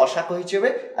পেতে পারি অশাখা হিসেবে,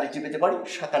 আর একটি পেতে পারি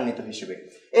শাখান্বিত হিসেবে।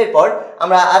 এরপর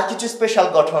আমরা আর কিছু স্পেশাল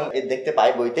গঠন দেখতে পাই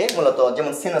বইতে, মূলত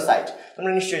যেমন সেনোসাইট।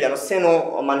 তোমরা নিশ্চয়ই জানো সেনো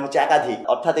মানে হচ্ছে একাধিক,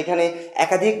 অর্থাৎ এখানে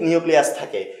একাধিক নিউক্লিয়াস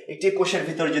থাকে। একটি কোষের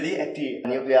ভিতর যদি একটি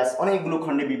নিউক্লিয়াস অনেকগুলো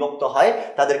খণ্ডে বিভক্ত হয়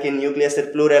তাদেরকে নিউক্লিয়াসের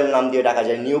প্লুরাল নাম দিয়ে ডাকা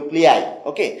যায় নিউক্লিয়াই।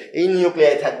 ওকে, এই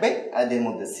নিউক্লিয়াই থাকবে এদের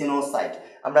মধ্যে সেনোসাইট।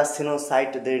 আমরা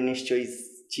সেনোসাইটদের নিশ্চয়ই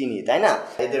চিনি, তাই না?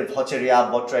 এদের ভচেরিয়া,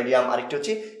 বট্রাইডিয়াম, আরেকটি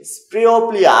হচ্ছে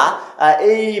স্প্রেওপ্লিয়া।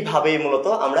 এইভাবেই মূলত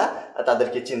আমরা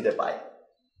তাদেরকে চিনতে পাই।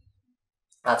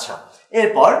 আচ্ছা,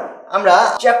 এরপর আমরা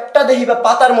চ্যাপ্টাদেহী বা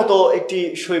পাতার মতো একটি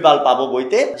শৈবাল পাবো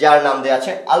বইতে, যার নাম দেয়া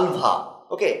আছে আলভা।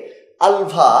 ওকে,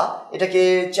 আলভা, এটাকে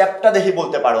চ্যাপ্টাদেহী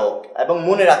বলতে পারো এবং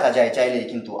মনে রাখা যায় চাইলেই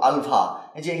কিন্তু আলভা।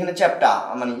 এই যে এখানে চ্যাপ্টা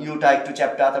মানে ইউটা একটু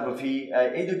চ্যাপ্টা, তারপর ভি,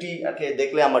 এই দুটিকে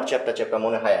দেখলে আমার চ্যাপ্টা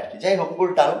মনে হয় আর কি। যাই হোক,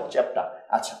 উল্টানো চ্যাপ্টা।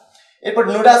 আচ্ছা, এরপর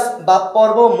নোডাস বা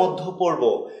পর্ব, মধ্য পর্ব।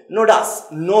 নোডাস,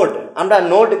 নোড। আমরা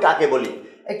নোড কাকে বলি?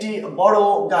 একটি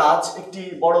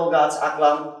বড় গাছ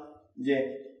আঁকলাম, যে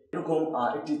এরকম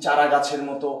একটি চারা গাছের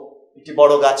মতো একটি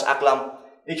বড় গাছ আঁকলাম।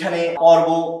 এখানে পর্ব,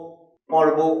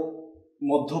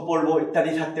 মধ্য পর্ব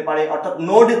ইত্যাদি থাকতে পারে, অর্থাৎ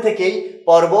নোড থেকেই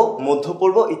পর্ব, মধ্য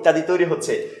পর্ব ইত্যাদি তৈরি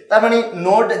হচ্ছে। তার মানে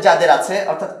নোড যাদের আছে,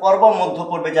 অর্থাৎ পর্ব মধ্য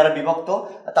পর্বে যারা বিভক্ত,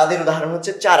 তাদের উদাহরণ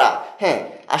হচ্ছে চারা। হ্যাঁ,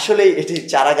 আসলেই এটি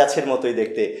চারা গাছের মতোই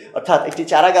দেখতে। অর্থাৎ একটি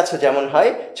চারা গাছও যেমন হয়,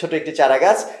 ছোট একটি চারা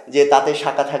গাছ, যে তাতে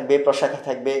শাখা থাকবে, প্রশাখা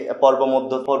থাকবে, পর্ব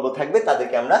মধ্য পর্ব থাকবে,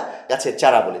 তাদেরকে আমরা গাছের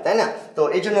চারা বলি, তাই না? তো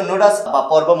এই জন্য নোডাস বা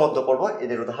পর্ব মধ্য পর্ব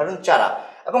এদের উদাহরণ চারা।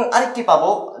 এবং আরেকটি পাবো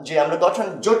যে আমরা গঠন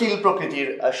জটিল প্রকৃতির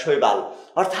শৈবাল,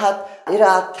 অর্থাৎ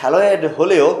এরা থ্যালয়েড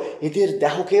হলেও এদের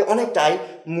দেহকে অনেকটাই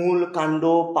মূল, কাণ্ড,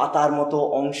 পাতার মতো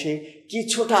অংশে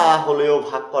কিছুটা হলেও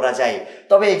ভাগ করা যায়।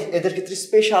 তবে এদের ক্ষেত্রে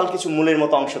স্পেশাল কিছু মূলের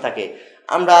মতো অংশ থাকে।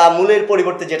 আমরা মূলের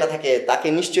পরিবর্তে যেটা থাকে তাকে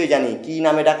নিশ্চয়ই জানি, কি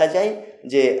নামে ডাকা যায়?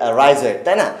 যে রাইজয়েড,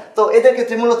 তাই না? তো এদের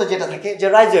ক্ষেত্রে মূলত যেটা থাকে যে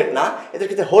রাইজয়েড না, এদের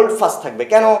ক্ষেত্রে হোল্ড ফাস্ট থাকবে।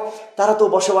 কেন? তারা তো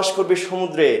বসবাস করবে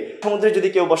সমুদ্রে। যদি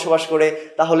কেউ বসবাস করে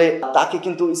তাহলে তাকে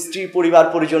কিন্তু স্ত্রী, পরিবার,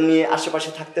 পরিজন নিয়ে আশেপাশে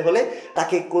থাকতে হলে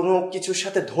তাকে কোনো কিছুর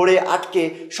সাথে ধরে আটকে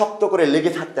শক্ত করে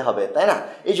লেগে থাকতে হবে, তাই না?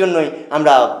 এই জন্যই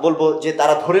আমরা বলবো যে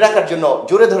তারা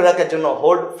জোরে ধরে রাখার জন্য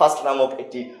হোল্ড ফাস্ট নামক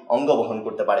একটি অঙ্গ বহন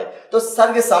করতে পারে। তো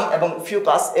সার্গেসাম এবং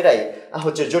ফিউকাস এরাই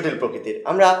হচ্ছে জটিল প্রকৃতির।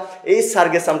 আমরা এই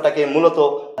সার্গেসামটাকে মূলত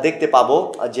দেখতে পাবো পাবো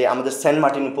যে আমাদের সেন্ট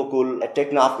মার্টিন উপকূল,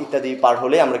 টেকনাফ ইত্যাদি পার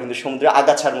হলে আমরা কিন্তু সমুদ্রের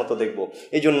আগাছার মতো দেখব।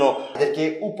 এই জন্য এদেরকে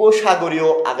উপসাগরীয়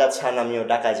আগাছা নামেও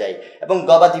ডাকা যায়। এবং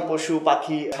গবাদি পশু,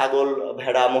 পাখি, ছাগল,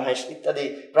 ভেড়া, মহেশ ইত্যাদি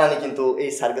প্রাণী কিন্তু এই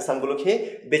সার্গাসামগুলো খেয়ে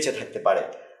বেঁচে থাকতে পারে।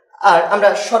 আর আমরা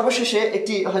সর্বশেষে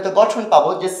একটি হয়তো গঠন পাবো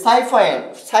যে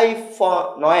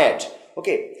সাইফনয়েড।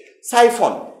 ওকে,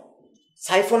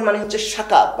 সাইফন মানে হচ্ছে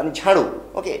শাখা, মানে ঝাড়ু।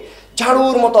 ওকে,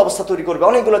 ঝাড়ুর মতো অবস্থা তৈরি করবে,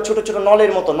 অনেকগুলো ছোট ছোট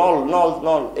নলের মতো, নল নল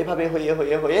নল এভাবে হয়ে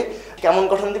হয়ে হয়ে কেমন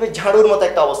গঠন দেবে, ঝাড়ুর মতো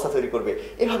একটা অবস্থা তৈরি করবে,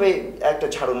 এভাবে একটা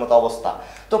ঝাড়ুর মতো অবস্থা।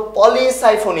 তো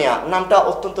পলিসাইফোনিয়া নামটা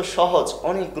অত্যন্ত সহজ,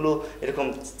 অনেকগুলো এরকম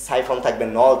সাইফন থাকবে,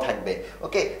 নল থাকবে।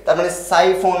 ওকে, তার মানে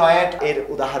সাইফোনয়েড এর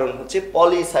উদাহরণ হচ্ছে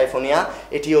পলিসাইফোনিয়া।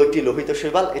 এটিও একটি লোহিত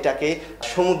শৈবাল, এটাকে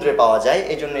সমুদ্রে পাওয়া যায়,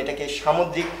 এই জন্য এটাকে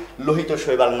সামুদ্রিক লোহিত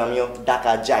শৈবাল নামেও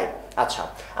ডাকা যায়। আচ্ছা,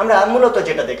 আমরা মূলত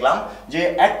যেটা দেখলাম যে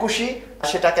এককোষী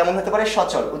সেটা কেমন হতে পারে,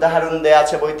 সচল। উদাহরণ দেয়া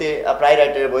আছে বইতে, প্রায়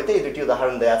রাইটারের বইতে এই দুটি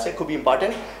উদাহরণ দেয়া আছে, খুবই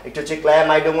ইম্পর্টেন্ট। একটি হচ্ছে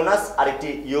ক্লায়ামাইডোমোনাস আর একটি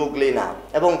ইউগ্লেনা।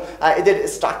 এবং এদের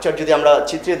স্ট্রাকচার যদি আমরা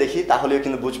চিত্রে দেখি তাহলেও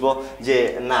কিন্তু বুঝবো যে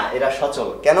না, এরা সচল।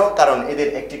 কেন? কারণ এদের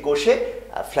একটি কোষে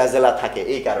ফ্ল্যাজেলা থাকে,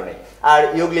 এই কারণে। আর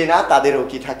ইউগ্লেনা তাদেরও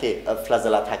কি থাকে,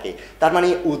 ফ্ল্যাজেলা থাকে। তার মানে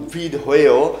উদ্ভিদ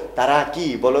হয়েও তারা কি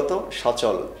বলতো,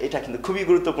 সচল। এটা কিন্তু খুবই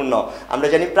গুরুত্বপূর্ণ। আমরা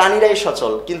জানি প্রাণীরাই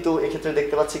সচল, কিন্তু এক্ষেত্রে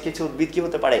দেখতে পাচ্ছি কিছু উদ্ভিদ কি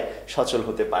হতে পারে, সচল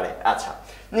হতে পারে। আচ্ছা,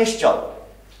 নিশ্চল।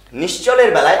 নিশ্চলের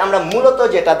বেলায় আমরা মূলত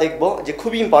যেটা দেখব যে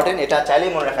খুবই ইম্পর্টেন্ট, এটা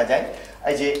চাইলেই মনে রাখা যায়,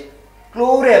 এই যে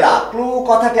ক্লোরেলা, ক্লো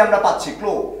কথাটি আমরা পাচ্ছি,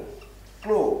 ক্লো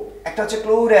একটা হচ্ছে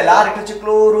ক্লোরেলা আর একটা হচ্ছে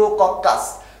ক্লোরোকক্কাস।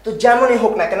 তো যেমনই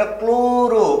হোক না কেন,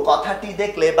 ক্লোরো কথাটি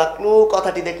দেখলে বা ক্লো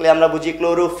কথাটি দেখলে আমরা বুঝি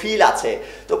ক্লোরোফিল আছে।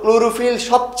 তো ক্লোরোফিল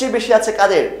সবচেয়ে বেশি আছে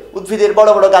কাদের, উদ্ভিদের, বড়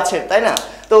বড় গাছের, তাই না?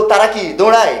 তো তারা কি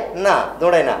দৌড়ায় না?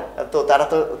 দৌড়ায় না, তো তারা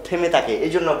তো থেমে থাকে।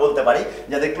 এই জন্য বলতে পারি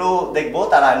যাদের ক্লো দেখবো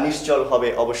তারা নিশ্চল হবে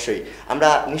অবশ্যই। আমরা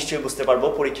নিশ্চয়ই বুঝতে পারবো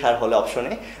পরীক্ষার হলে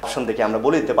অপশন দেখে আমরা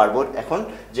বলে দিতে পারবো এখন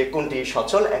যে কোনটি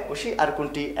সচল এককোষী আর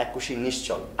কোনটি এককোষী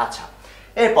নিশ্চল। আচ্ছা,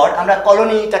 এরপর আমরা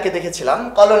কলোনিটাকে দেখেছিলাম।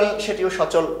 কলোনি সেটিও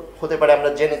সচল হতে পারে, আমরা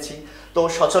জেনেছি। তো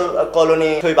সচল কলোনি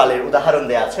শৈবালের উদাহরণ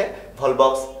দেয়া আছে,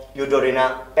 ভলবক্স, ইউডোরিনা,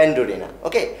 প্যান্ডোরিনা।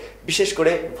 ওকে, বিশেষ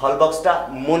করে ভলবক্সটা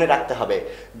মনে রাখতে হবে।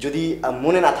 যদি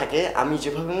মনে না থাকে, আমি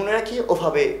যেভাবে মনে রাখি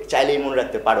ওভাবে চাইলেই মনে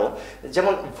রাখতে পারো।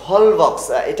 যেমন ভলবক্স,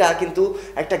 এটা কিন্তু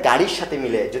একটা গাড়ির সাথে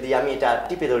মিলে, যদি আমি এটা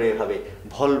টিপে ধরে এভাবে,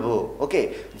 ভলভো। ওকে,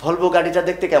 ভলভো গাড়িটা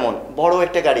দেখতে কেমন, বড়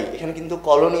একটা গাড়ি, এখানে কিন্তু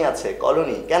কলোনি আছে।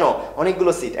 কলোনি কেন,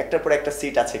 অনেকগুলো সিট, একটার পর একটা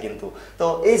সিট আছে কিন্তু। তো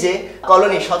এই যে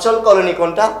কলোনি, সচল কলোনি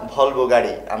কোনটা, ভলভো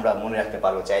গাড়ি, আমরা মনে রাখতে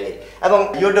পারবো চাইলেই। এবং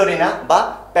ইউডোরিনা বা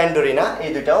প্যান্ডোরিনা,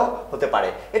 এই দুটাও হতে পারে।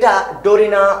 এটা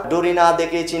ডোরিনা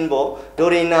দেখে চিনবো।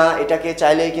 ডোরিনা এটাকে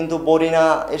চাইলেই কিন্তু বোরিনা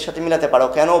এর সাথে মিলাতে পারো।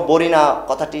 কেন, বোরিনা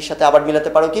কথাটির সাথে আবার মিলাতে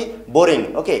পারো কি, বোরিং।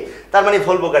 ওকে, তার মানে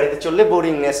ভলভো গাড়িতে চললে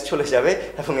বোরিংনেস চলে যাবে,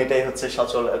 এবং এটাই হচ্ছে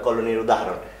সচল কলোনির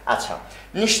উদাহরণ। আচ্ছা,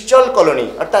 নিশ্চল কলোনি,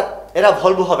 অর্থাৎ এরা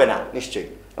ভলভো হবে না নিশ্চয়ই।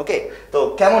 ওকে, তো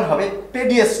কেমন হবে,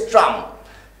 পেডিয়াস্ট্রাম।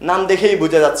 নাম দেখেই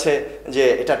বোঝা যাচ্ছে যে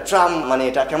এটা ট্রাম, মানে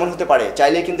এটা কেমন হতে পারে,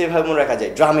 চাইলেই কিন্তু এভাবে মনে রাখা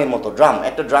যায়, ড্রামের মতো। ড্রাম,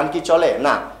 একটা ড্রাম কি চলে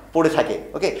না, পড়ে থাকে।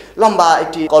 ওকে, লম্বা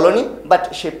একটি কলোনি, বাট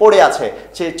সে পড়ে আছে,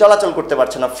 সে চলাচল করতে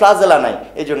পারছে না, ফ্লাজেলা নাই,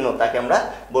 এই জন্য তাকে আমরা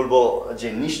বলবো যে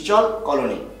নিশ্চল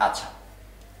কলোনি। আচ্ছা,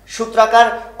 সূত্রাকার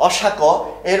অশাক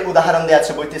এর উদাহরণ দেওয়া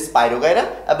আছে বইতে, স্পাইরোগাইরা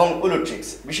এবং উলুট্রিক্স।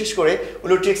 বিশেষ করে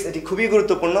উলুট্রিক্স এটি খুবই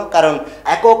গুরুত্বপূর্ণ, কারণ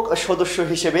একক সদস্য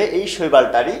হিসেবে এই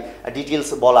শৈবালটারই ডিটেলস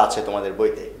বলা আছে তোমাদের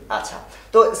বইতে। আচ্ছা,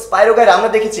 তো স্পাইরোগাইরা আমরা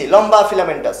দেখেছি লম্বা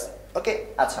ফিলামেন্টাস। ওকে,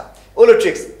 আচ্ছা,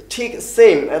 উলুট্রিক্স ঠিক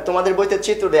সেম, তোমাদের বইতে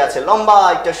চিত্র দেওয়া আছে, লম্বা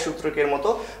একটা সূত্রকের মতো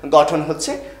গঠন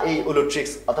হচ্ছে এই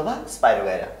উলুট্রিক্স অথবা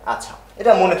স্পাইরোগাইরা। আচ্ছা,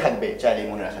 এটা মনে থাকবে, চাইলেই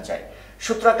মনে রাখা যায়।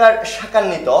 সূত্রাকার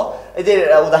শাকান্বিত, এদের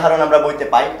উদাহরণ আমরা বইতে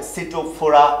পাই,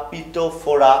 সিটোফোরা,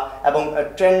 পিটোফোরা এবং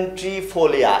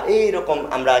ট্রেন্ট্রিফোলিয়া, এইরকম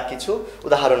আমরা কিছু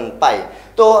উদাহরণ পাই।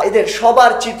 তো এদের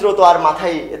সবার চিত্র তো আর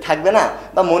মাথায় থাকবে না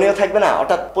বা মনেও থাকবে না,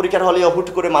 অর্থাৎ পরীক্ষার হলেও হুট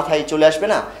করে মাথায় চলে আসবে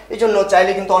না। এই জন্য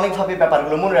চাইলে কিন্তু অনেকভাবে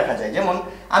ব্যাপারগুলো মনে রাখা যায়। যেমন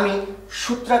আমি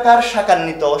সূত্রাকার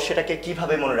শাকান্বিত, সেটাকে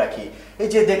কিভাবে মনে রাখি, এই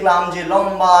যে দেখলাম যে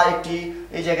লম্বা একটি,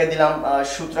 এই জায়গায় দিলাম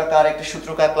সূত্রাকার, একটি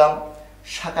সূত্রক আঁকলাম।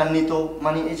 শাকান্বিত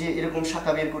মানে এই যে এরকম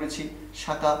শাখা বের করেছি,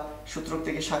 শাখা, সূত্রক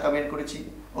থেকে শাখা বের করেছি।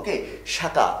 ওকে,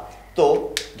 শাখা। তো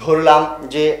ধরলাম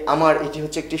যে আমার এটি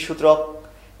হচ্ছে একটি সূত্রক,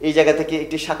 এই জায়গা থেকে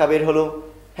একটি শাখা বের হলো।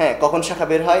 হ্যাঁ, কখন শাখা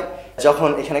বের হয়, যখন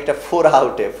এখানে একটা ফোড়া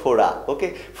উঠে, ফোড়া। ওকে,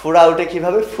 ফোড়া উঠে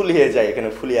কিভাবে, ফুলিয়ে যায়, এখানে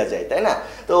ফুলিয়া যায়, তাই না?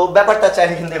 তো ব্যাপারটা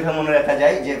চাইলে কিন্তু এভাবে মনে রাখা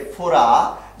যায় যে ফোড়া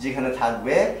যেখানে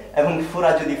থাকবে এবং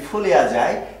ফোড়া যদি ফুলিয়া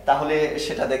যায় তাহলে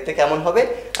সেটা দেখতে কেমন হবে,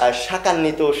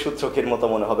 শাকান্বিত সূত্রকের মতো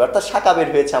মনে হবে, অর্থাৎ শাখা বের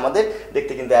হয়েছে আমাদের,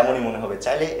 দেখতে কিন্তু এমনই মনে হবে,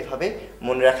 চাইলে এভাবে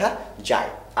মনে রাখা যায়।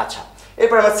 আচ্ছা,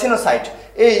 এরপর আমরা সিনোসাইট,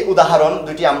 এই উদাহরণ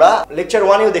দুটি আমরা লেকচার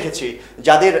 1-এও দেখেছি,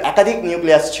 যাদের একাধিক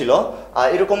নিউক্লিয়াস ছিল,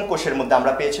 এরকম কোষের মধ্যে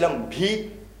আমরা পেয়েছিলাম ভি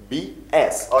বি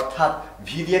এস, অর্থাৎ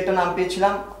ভি দিয়ে একটা নাম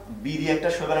পেয়েছিলাম, বি দিয়ে একটা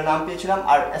শৈবালের নাম পেয়েছিলাম,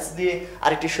 আর এস দিয়ে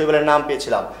আরেকটি শৈবালের নাম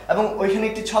পেয়েছিলাম, এবং ওইখানে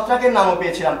একটি ছত্রাকের নামও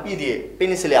পেয়েছিলাম পি দিয়ে,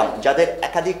 পেনিসিলিয়াম, যাদের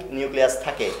একাধিক নিউক্লিয়াস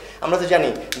থাকে। আমরা তো জানি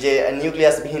যে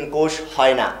নিউক্লিয়াসবিহীন কোষ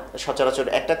হয় না,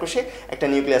 সচরাচর একটা কোষে একটা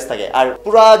নিউক্লিয়াস থাকে। আর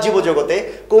পুরা জীবজগতে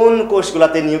কোন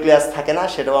কোষগুলোতে নিউক্লিয়াস থাকে না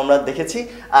সেটাও আমরা দেখেছি,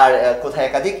 আর কোথায়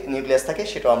একাধিক নিউক্লিয়াস থাকে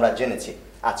সেটাও আমরা জেনেছি।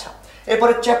 আচ্ছা,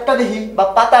 এরপরে চ্যাপ্টা দেখি বা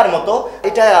পাতার মতো,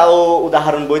 এটাও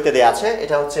উদাহরণ বইতে দেওয়া আছে।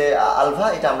 এটা হচ্ছে আলভা,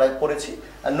 এটা আমরা পড়েছি।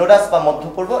 নোডাস বা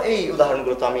মধ্যপর্ব, এই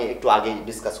উদাহরণগুলো তো আমি একটু আগেই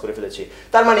ডিসকাস করে ফেলেছি।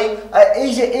 তার মানে এই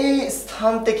যে এই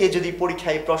স্থান থেকে যদি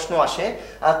পরীক্ষায় প্রশ্ন আসে,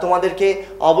 তোমাদেরকে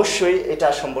অবশ্যই এটা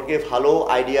সম্পর্কে ভালো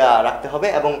আইডিয়া রাখতে হবে,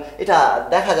 এবং এটা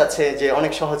দেখা যাচ্ছে যে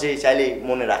অনেক সহজেই চাইলেই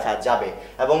মনে রাখা যাবে,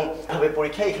 এবং এভাবে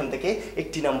পরীক্ষায় এখান থেকে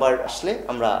একটি নাম্বার আসলে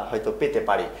আমরা হয়তো পেতে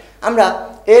পারি। আমরা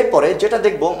এরপরে যেটা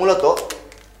দেখব মূলত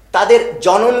তাদের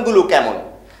জননগুলো কেমন।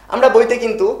 আমরা বইতে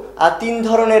কিন্তু 3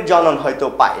 ধরনের জনন হয়তো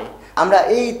পাই, আমরা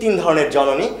এই 3 ধরনের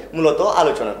জননই মূলত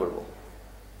আলোচনা করব।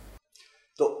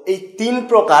 তো এই 3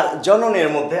 প্রকার জননের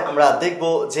মধ্যে আমরা দেখব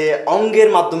যে অঙ্গের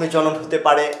মাধ্যমে জনন হতে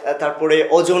পারে, তারপরে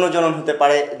অযৌন জনন হতে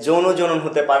পারে, যৌন জনন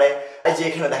হতে পারে। এই যে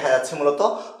এখানে দেখা যাচ্ছে মূলত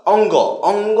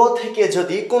অঙ্গ থেকে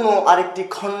যদি কোনো আরেকটি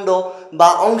খণ্ড বা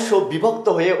অংশ বিভক্ত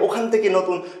হয়ে ওখান থেকে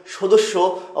নতুন সদস্য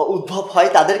উদ্ভব হয়,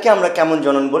 তাদেরকে আমরা কেমন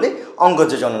জনন বলি?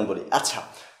 অঙ্গজ জনন বলি। আচ্ছা,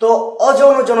 তো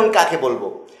অযৌন জনন কাকে বলবো?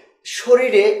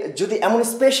 শরীরে যদি এমন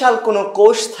স্পেশাল কোনো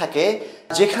কোষ থাকে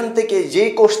যে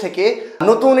কোষ থেকে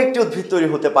নতুন একটি উদ্ভিদ তৈরি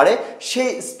হতে পারে, সেই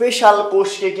স্পেশাল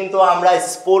কোষকে কিন্তু আমরা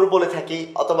স্পোর বলে থাকি,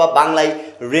 অথবা বাংলায়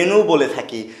রেণু বলে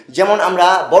থাকি। যেমন আমরা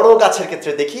বড় গাছের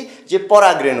ক্ষেত্রে দেখি যে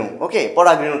পরাগরেণু, ওকে,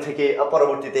 পরাগরেণু থেকে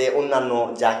পরবর্তীতে অন্যান্য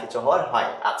যা কিছু হওয়ার হয়।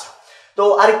 আচ্ছা, তো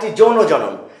আরেকটি যৌন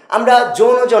জনন। আমরা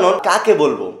যৌন জনন কাকে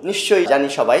বলবো? নিশ্চয়ই জানি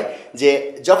সবাই যে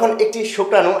যখন একটি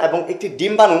শুক্রাণু এবং একটি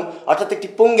ডিম্বাণু, অর্থাৎ একটি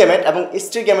পুংগ্যামেট এবং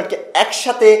স্ত্রী গ্যামেটকে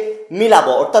একসাথে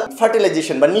মিলাবো, অর্থাৎ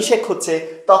ফার্টিলাইজেশন বা নিষেক হচ্ছে,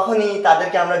 তখনই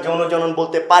তাদেরকে আমরা যৌন জনন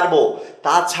বলতে পারবো,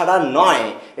 তাছাড়া নয়।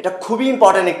 এটা খুবই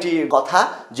ইম্পর্ট্যান্ট একটি কথা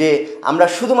যে আমরা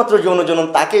শুধুমাত্র যৌন জনন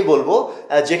তাকেই বলবো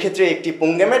যে ক্ষেত্রে একটি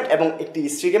পুংগ্যামেট এবং একটি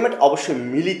স্ত্রী গ্যামেট অবশ্যই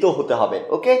মিলিত হতে হবে,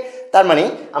 ওকে। তার মানে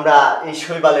আমরা এই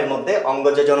শৈবালের মধ্যে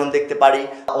অঙ্গজ জনন দেখতে পারি,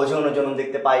 অযৌন জনন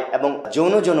দেখতে পাই, এবং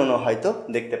যৌন জননও হয়তো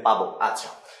দেখতে পাবো। আচ্ছা,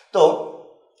 তো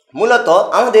মূলত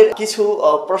আমাদের কিছু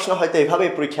প্রশ্ন হয়তো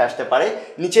এভাবেই পরীক্ষা আসতে পারে,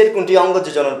 নিচের কোনটি অঙ্গজ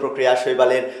জনন প্রক্রিয়া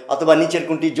শৈবালের, অথবা নিচের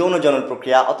কোনটি যৌন জনন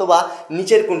প্রক্রিয়া, অথবা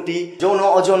নিচের কোনটি যৌন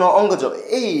অযৌন অঙ্গজ,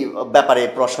 এই ব্যাপারে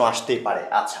প্রশ্ন আসতেই পারে।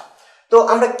 আচ্ছা, তো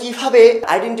আমরা কিভাবে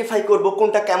আইডেন্টিফাই করব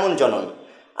কোনটা কেমন জনন?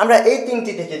 আমরা এই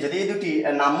 3টি থেকে যদি এই 2টি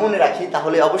নাম মনে রাখি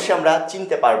তাহলে অবশ্যই আমরা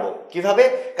চিনতে পারবো। কিভাবে?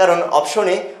 কারণ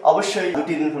অপশনে অবশ্যই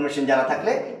 2টির ইনফরমেশন জানা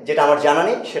থাকলে, যেটা আমার জানা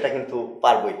নেই সেটা কিন্তু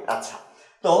পারবই। আচ্ছা,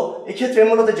 তো এক্ষেত্রে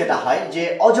মূলত যেটা হয় যে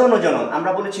অযৌন জনন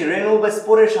আমরা বলেছি রেণু বা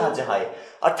স্পোরের সাহায্যে হয়,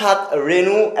 অর্থাৎ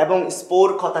রেণু এবং স্পোর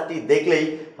কথাটি দেখলেই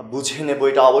বুঝে নেব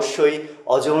এটা অবশ্যই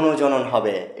অযৌন জনন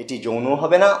হবে, এটি যৌন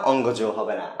হবে না, অঙ্গজ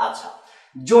হবে না। আচ্ছা,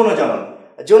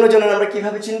 যৌন জনন আমরা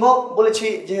কিভাবে চিনব? বলেছি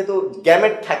যেহেতু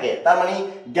গ্যামেট থাকে, তার মানে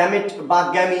গ্যামেট বা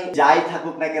গ্যামি যাই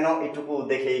থাকুক না কেন এটুকু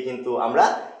দেখেই কিন্তু আমরা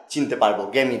চিনতে পারবো,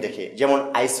 গ্যামি দেখে। যেমন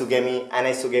আইসোগ্যামি,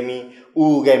 অ্যানাইসোগ্যামি,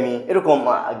 উগ্যামি, এরকম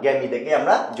গ্যামি দেখে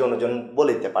আমরা যৌন জনন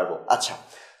বলে দিতে পারবো। আচ্ছা,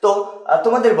 তো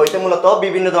তোমাদের বইতে মূলত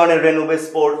বিভিন্ন ধরনের রেণু বা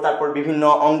স্পোর, তারপর বিভিন্ন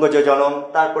অঙ্গজ জনন,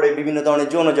 তারপরে বিভিন্ন ধরনের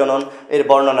যৌন জনন এর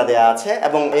বর্ণনা দেয়া আছে,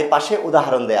 এবং এর পাশে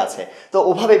উদাহরণ দেয়া আছে। তো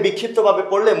ওভাবে বিক্ষিপ্তভাবে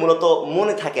পড়লে মূলত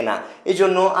মনে থাকে না, এই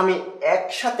জন্য আমি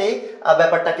একসাথে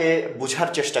ব্যাপারটাকে বোঝার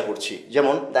চেষ্টা করছি।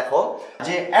 যেমন দেখো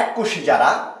যে এককোষী,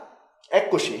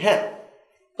 হ্যাঁ,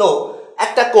 তো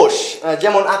একটা কোষ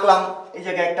যেমন আঁকলাম, এই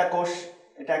জায়গায় একটা কোষ,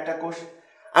 এটা একটা কোষ।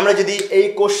 আমরা যদি এই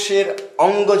কোষের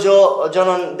অঙ্গজ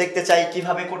জনন দেখতে চাই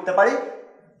কিভাবে করতে পারি?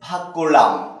 ভাগ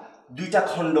করলাম, 2টা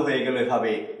খণ্ড হয়ে গেল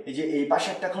এভাবে, এই যে এই পাশে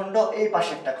একটা খণ্ড, এই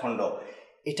পাশে একটা খণ্ড।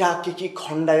 এটাকে কি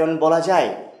খণ্ডায়ন বলা যায়?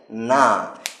 না,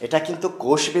 এটা কিন্তু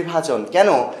কোষ বিভাজন। কেন?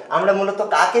 আমরা মূলত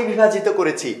কাকে বিভাজিত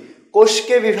করেছি?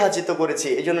 কোষকে বিভাজিত করেছি,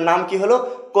 এই জন্য নাম কি হলো?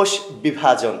 কোষ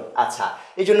বিভাজন। আচ্ছা,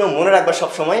 এই জন্য মনে রাখবা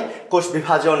সবসময় কোষ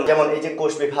বিভাজন, যেমন এই যে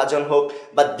কোষ বিভাজন হোক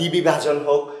বা দ্বিবিভাজন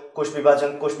হোক, কোষ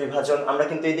বিভাজন, আমরা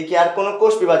কিন্তু এদিকে আর কোনো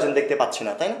কোষ বিভাজন দেখতে পাচ্ছি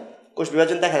না, তাই না? কোষ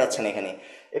বিভাজন দেখা যাচ্ছে না এখানে।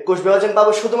 কোষ বিভাজন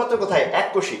পাবো শুধুমাত্র কোথায়?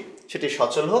 এককোষী, সেটি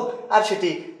সচল হোক আর সেটি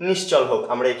নিশ্চল হোক,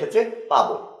 আমরা এই ক্ষেত্রে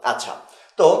পাবো। আচ্ছা,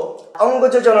 তো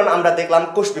অঙ্গজ জনন আমরা দেখলাম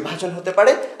কোষ বিভাজন হতে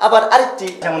পারে, আবার আরেকটি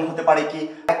যেমন হতে পারে কি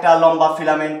একটা লম্বা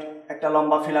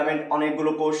ফিলামেন্ট,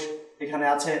 অনেকগুলো কোষ এখানে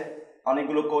আছে,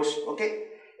 অনেকগুলো কোষ, ওকে।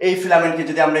 এই ফিলামেন্টকে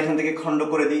যদি আমরা এখান থেকে খণ্ড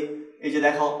করে দিই, এই যে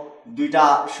দেখো দুইটা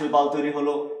শৈবাল তৈরি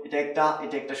হলো, এটা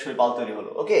একটা শৈবাল তৈরি হলো।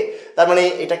 ওকে, তার মানে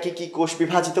এটাকে কি কোষ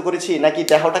বিভাজিত করেছি নাকি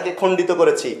দেহটাকে খণ্ডিত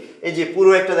করেছি? এই যে পুরো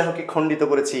একটা দেহকে খণ্ডিত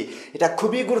করেছি, এটা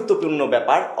খুবই গুরুত্বপূর্ণ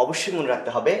ব্যাপার, অবশ্যই মনে রাখতে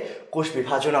হবে। কোষ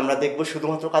বিভাজন আমরা দেখব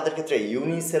শুধুমাত্র কাদের ক্ষেত্রে?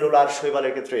 ইউনিসেলুলার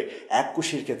শৈবালের ক্ষেত্রে,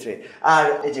 এককোষীর ক্ষেত্রে। আর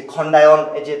এই যে খণ্ডায়ন,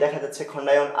 এই যে দেখা যাচ্ছে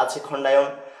খণ্ডায়ন আছে, খণ্ডায়ন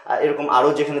এরকম আরও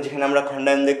যেখানে যেখানে আমরা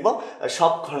খণ্ডায়ন দেখব,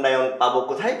 সব খণ্ডায়ন পাবো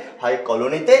কোথায়? হয়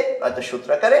কলোনিতে, নয়তো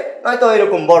সূত্রাকারে, নয়তো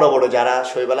এরকম বড় বড় যারা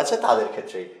শৈবাল আছে তাদের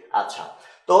ক্ষেত্রেই। আচ্ছা,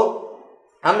 তো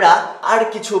আমরা আর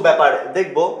কিছু ব্যাপার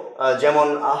দেখব, যেমন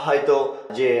হয়তো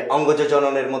যে অঙ্গজ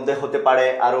জননের মধ্যে হতে পারে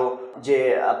আরও যে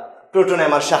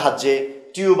প্রোটোনেমার সাহায্যে,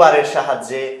 টিউবারের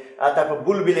সাহায্যে, তারপর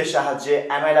বুলবিলের সাহায্যে,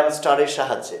 অ্যামাইলাম স্টারের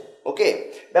সাহায্যে। ওকে,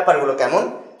 ব্যাপারগুলো কেমন?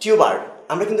 টিউবার,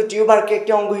 আমরা কিন্তু টিউবারকে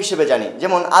একটি অঙ্গ হিসেবে জানি,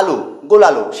 যেমন আলু, গোল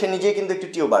আলু, সে নিজেই কিন্তু একটি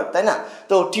টিউবার, তাই না?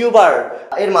 তো টিউবার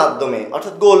এর মাধ্যমে,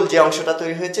 অর্থাৎ গোল যে অংশটা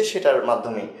তৈরি হয়েছে সেটার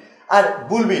মাধ্যমে। আর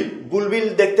বুলবিল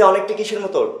দেখতে অনেকটা কিসের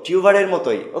মতো? টিউবারের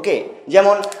মতোই। ওকে,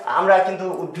 যেমন আমরা কিন্তু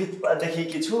উদ্ভিদ দেখি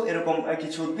কিছু এরকম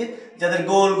কিছু উদ্ভিদ যাদের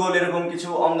গোল গোল এরকম কিছু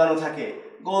অঙ্গাণু থাকে,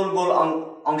 গোল গোল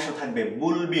অংশ থাকবে।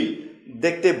 বুলবিল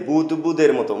দেখতে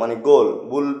বুদবুদের মতো, মানে গোল,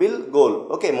 বুলবিল গোল।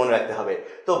 ওকে, মনে রাখতে হবে।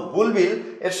 তো বুলবিল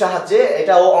এর সাহায্যে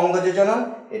এটাও অঙ্গজ জনন,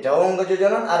 এটাও অঙ্গজ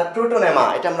জনন। আর প্রোটোনেমা,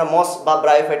 এটা আমরা মস বা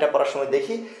ব্রায়োফাইটা পড়ার সময়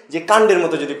দেখি যে কাণ্ডের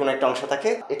মতো যদি কোনো একটা অংশ থাকে,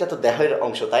 এটা তো দেহের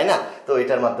অংশ, তাই না? তো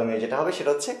এটার মাধ্যমে যেটা হবে সেটা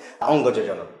হচ্ছে অঙ্গজ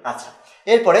জনন। আচ্ছা,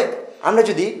 এরপরে আমরা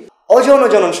যদি অযৌন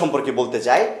জনন সম্পর্কে বলতে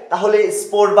চাই, তাহলে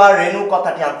স্পোর বা রেণু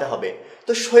কথাটি আনতে হবে।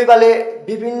 তো শৈবালে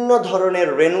বিভিন্ন ধরনের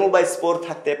রেণু বা স্পোর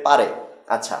থাকতে পারে।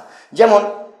 আচ্ছা, যেমন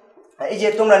এই যে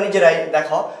তোমরা নিজেরাই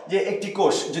দেখো যে একটি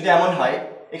কোষ যদি এমন হয়,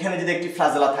 এখানে যদি একটি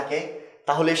ফ্লাজেলা থাকে,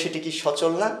 তাহলে সেটি কি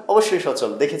সচল না? অবশ্যই সচল,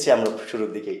 দেখেছি আমরা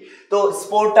শুরুর দিকেই। তো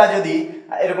স্পোরটা যদি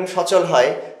এরকম সচল হয়,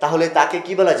 তাহলে তাকে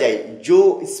কি বলা যায়? জো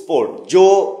স্পোর। জো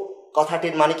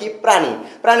কথাটির মানে কি? প্রাণী।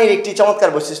 প্রাণীর একটি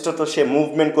চমৎকার বৈশিষ্ট্য তো সে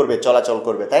মুভমেন্ট করবে, চলাচল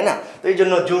করবে, তাই না? তো এই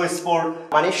জন্য জো স্পোর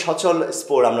মানে সচল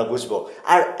স্পোর আমরা বুঝবো।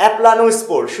 আর অ্যাপ্লানো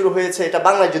স্পোর শুরু হয়েছে, এটা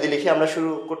বাংলায় যদি লিখি আমরা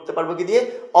শুরু করতে পারবো কি দিয়ে?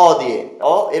 অ দিয়ে,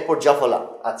 অ এরপর জফলা।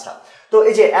 আচ্ছা, তো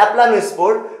এই যে অ্যাপ্লানো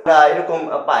স্পোর আমরা এরকম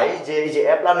পাই যে এই যে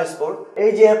অ্যাপ্লানো স্পোর,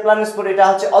 এই যে অ্যাপ্লানো স্পোর এটা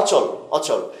হচ্ছে অচল।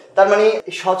 অচল তার মানে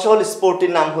সচল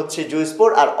স্পোরটির নাম হচ্ছে জো স্পোর,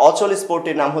 আর অচল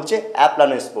স্পোরটির নাম হচ্ছে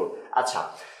অ্যাপ্লানো স্পোর। আচ্ছা,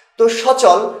 তো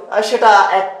সচল সেটা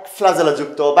এক ফ্লাজেলা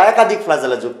যুক্ত বা একাধিক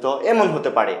ফ্লাজেলা যুক্ত এমন হতে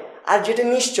পারে। আর যেটা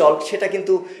নিশ্চল সেটা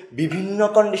কিন্তু বিভিন্ন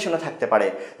কন্ডিশনে থাকতে পারে।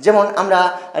 যেমন আমরা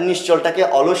নিশ্চলটাকে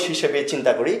অলস হিসেবে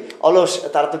চিন্তা করি। অলস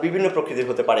তারা তো বিভিন্ন প্রকৃতির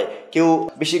হতে পারে, কেউ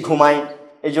বেশি ঘুমায়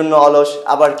এই জন্য অলস,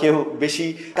 আবার কেউ বেশি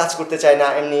কাজ করতে চায় না,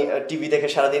 এমনি টিভি দেখে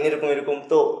সারাদিন এরকম এরকম,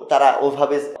 তো তারা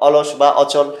ওভাবে অলস বা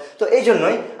অচল। তো এই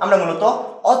জন্যই আমরা মূলত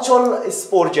অচল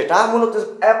স্পোর যেটা, মূলত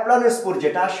অ্যাপ্লানো স্পোর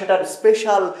যেটা, সেটার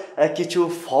স্পেশাল কিছু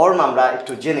ফর্ম আমরা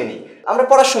একটু জেনে নিই। আমরা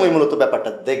পড়ার সময় মূলত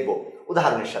ব্যাপারটা দেখব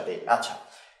উদাহরণের সাথে। আচ্ছা,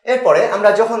 এরপরে আমরা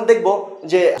যখন দেখব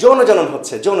যে যৌন জনন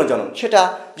হচ্ছে, যৌন জনন সেটা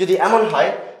যদি এমন হয়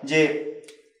যে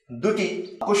দুটি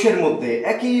কোষের মধ্যে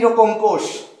একই রকম কোষ,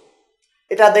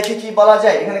 এটা দেখে কি বলা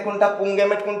যায় এখানে কোনটা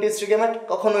পুংগ্যামেট কোনটি স্ত্রীগ্যামেট?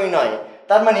 কখনোই নয়।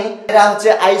 তার মানে এটা হচ্ছে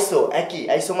আইসো, একই।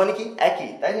 আইসো মানে কি? একই,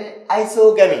 তাই না?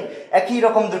 আইসোগ্যামি, একই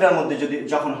রকম দুটার মধ্যে যদি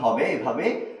যখন হবে, এভাবে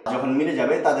যখন মিলে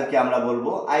যাবে তাদেরকে আমরা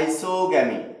বলবো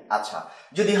আইসোগ্যামি। আচ্ছা,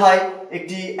 যদি হয়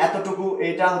একটি এতটুকু,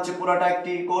 এটা হচ্ছে পুরোটা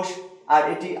একটি কোষ, আর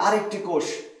এটি আরেকটি কোষ,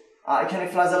 এখানে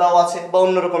ফ্লাজেলাও আছে বা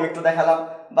অন্যরকম একটু দেখালাম,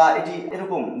 বা এটি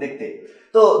এরকম দেখতে,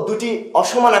 তো দুটি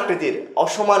অসমান আকৃতির,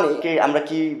 অসমানকে আমরা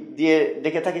কি দিয়ে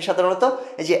ডেকে থাকি সাধারণত?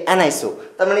 এই যে অ্যানাইসো,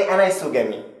 তার মানে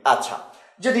অ্যানাইসোগ্যামি। আচ্ছা,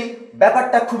 যদি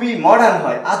ব্যাপারটা খুবই মডার্ন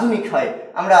হয়, আধুনিক হয়,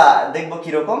 আমরা দেখব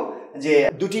কিরকম যে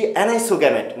দুটি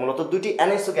অ্যানাইসোগ্যামেট, মূলত দুটি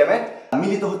অ্যানাইসোগ্যামেট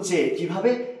মিলিত হচ্ছে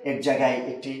কিভাবে? এক জায়গায়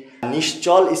একটি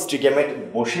নিশ্চল স্ট্রিগ্যামেট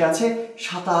বসে আছে,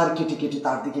 সাঁতার কেটে কেটে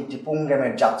তার দিকে একটি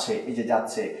পুংগ্যামেট যাচ্ছে, এই যে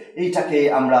যাচ্ছে, এইটাকে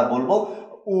আমরা বলবো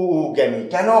উগ্যামি।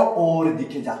 কেন? ওর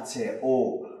দিকে যাচ্ছে, ও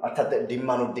অর্থাৎ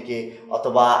ডিম্বাণুর দিকে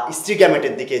অথবা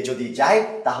স্ত্রীগ্যামেটের দিকে যদি যায়,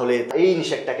 তাহলে এই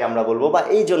নিষেকটাকে আমরা বলবো বা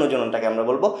এই যৌন জননটাকে আমরা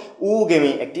বলবো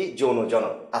উগ্যামি, একটি যৌন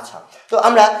জনন। আচ্ছা, তো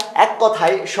আমরা এক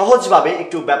কথায় সহজভাবে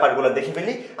একটু ব্যাপারগুলো দেখে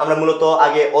ফেলি। আমরা মূলত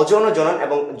আগে অযৌন জনন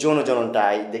এবং যৌন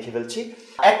জননটাই দেখে ফেলছি।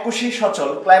 এককোষী সচল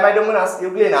ক্লাইমাইডোমোনাস,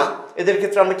 ইউগ্লিনা, এদের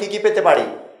ক্ষেত্রে আমরা কি কি পেতে পারি?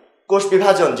 কোষ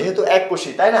বিভাজন, যেহেতু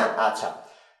এককোষী, তাই না? আচ্ছা,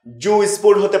 জু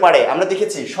স্পোর হতে পারে, আমরা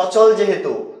দেখেছি সচল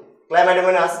যেহেতু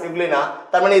ক্লাইমাইডোমোনাস ইউগ্লিনা,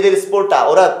 তার মানে এদের স্পোরটা,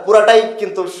 ওরা পুরাটাই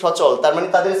কিন্তু সচল, তার মানে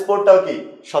তাদের স্পোরটাও কি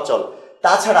সচল।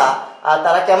 তাছাড়া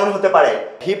তারা কেমন হতে পারে?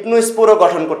 হিপনোস্পোরও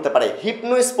গঠন করতে পারে।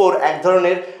 হিপনোস্পোর এক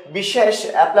ধরনের বিশেষ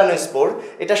অ্যাপ্লানোস্পোর,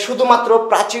 এটা শুধুমাত্র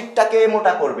প্রাচীরটাকে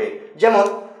মোটা করবে। যেমন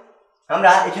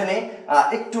আমরা এখানে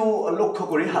একটু লক্ষ্য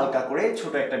করি হালকা করে,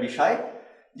 ছোট একটা বিষয়,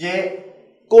 যে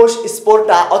কোষ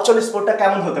স্পোরটা, অচল স্পোরটা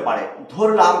কেমন হতে পারে?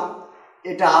 ধরলাম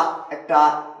এটা একটা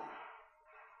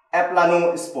অ্যাপ্লানো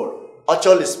স্পোর,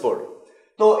 অচল স্পোর।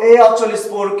 তো এই অচল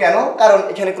স্পোর কেন? কারণ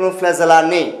এখানে কোনো ফ্ল্যাজেলা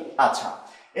নেই। আচ্ছা,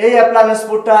 এই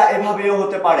অ্যাপ্লানোস্পোরটা এভাবেও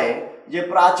হতে পারে যে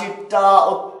প্রাচীরটা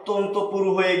অত্যন্ত পুরু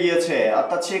হয়ে গিয়েছে,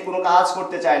 অর্থাৎ সে কোনো কাজ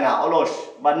করতে চায় না, অলস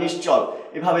বা নিশ্চল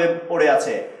এভাবে পড়ে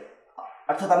আছে,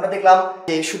 অর্থাৎ আমরা দেখলাম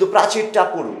যে শুধু প্রাচীরটা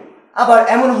পুরু। আবার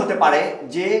এমন হতে পারে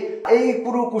যে এই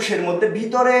পুরো কোষের মধ্যে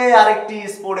ভিতরে আরেকটি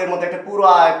স্পোরের মধ্যে একটা পুরো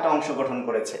একটা অংশ গঠন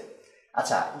করেছে।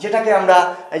 আচ্ছা, যেটাকে আমরা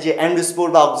এই যে অ্যান্ডোস্পোর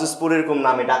বা অক্সোস্পোর এরকম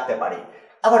নামে ডাকতে পারি।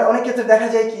 আবার অনেক ক্ষেত্রে দেখা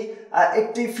যায় কি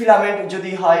একটি ফিলামেন্ট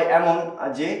যদি হয় এমন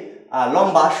যে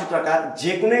লম্বা সূত্রাকার,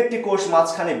 যে কোনো একটি কোষ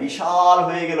মাঝখানে বিশাল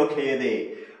হয়ে গেল খেয়ে দে,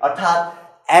 অর্থাৎ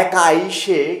একাই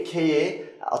সে খেয়ে,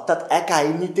 অর্থাৎ একাই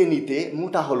নিতে নিতে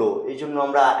মোটা হলো। এই জন্য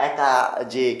আমরা একা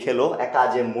যে খেলো, একা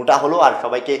যে মোটা হলো আর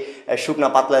সবাইকে শুকনা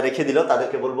পাতলা রেখে দিল,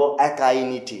 তাদেরকে বলবো একাই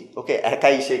নিটি। ওকে,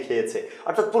 একাই সে খেয়েছে,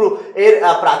 অর্থাৎ পুরো এর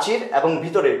প্রাচীর এবং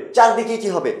ভিতরের চারদিকে কি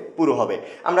হবে? পুরো হবে।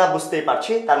 আমরা বুঝতেই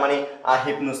পারছি তার মানে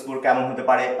হিপনোস্পোর কেমন হতে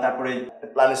পারে, তারপরে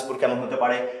প্লানোস্পোর কেমন হতে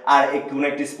পারে, আর কোনো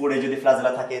একটি স্পোরে যদি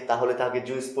ফ্লাজেলা থাকে তাহলে তাকে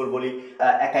জুস্পোর বলি।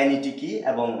 একাইনিটি কি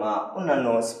এবং অন্যান্য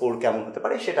স্পোর কেমন হতে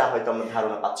পারে সেটা হয়তো আমরা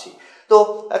ধারণা পাচ্ছি। তো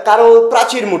কারো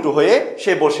প্রাচীর মোটু হয়ে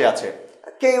সে বসে আছে,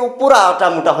 কেউ পুরাটা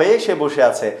মোটা হয়ে সে বসে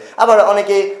আছে, আবার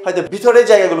অনেকে হয়তো ভিতরের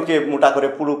জায়গাগুলোকে মোটা করে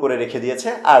পুরু করে রেখে দিয়েছে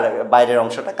আর বাইরের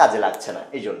অংশটা কাজে লাগছে না,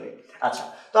 এই জন্যই। আচ্ছা,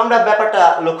 তো আমরা ব্যাপারটা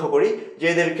লক্ষ্য করি যে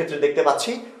এদের ক্ষেত্রে দেখতে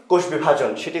পাচ্ছি কোষ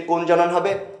বিভাজন, সেটি কোন জনন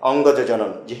হবে? অঙ্গজ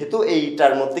জনন, যেহেতু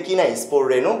এইটার মধ্যে কি নাই? স্পোর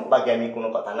রেণু বা গ্যামি কোনো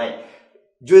কথা নাই।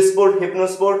 জুস্পোর,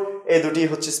 হিপনোস্পোর এই দুটি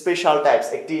হচ্ছে স্পেশাল টাইপস,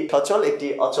 একটি সচল একটি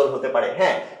অচল হতে পারে।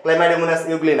 হ্যাঁ, ক্লাইমাইডোমোনাস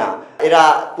ইউগ্লিনা এরা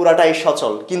পুরাটাই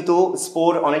সচল, কিন্তু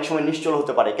স্পোর অনেক সময় নিশ্চল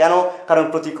হতে পারে। কেন? কারণ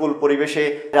প্রতিকূল পরিবেশে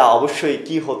এরা অবশ্যই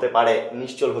কি হতে পারে?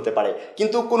 নিশ্চল হতে পারে।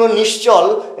 কিন্তু কোনো নিশ্চল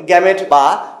গ্যামেট বা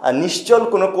নিশ্চল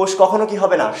কোনো কোষ কখনো কি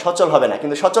হবে না? সচল হবে না।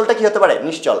 কিন্তু সচলটা কি হতে পারে?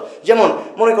 নিশ্চল। যেমন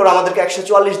মনে করো আমাদেরকে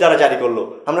 144 দ্বারা জারি করলো,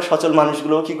 আমরা সচল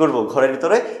মানুষগুলো কি করব? ঘরের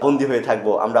ভিতরে বন্দী হয়ে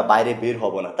থাকবো, আমরা বাইরে বের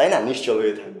হব না, তাই না? নিশ্চল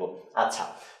হয়ে থাকবো। আচ্ছা,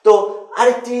 তো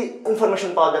আরেকটি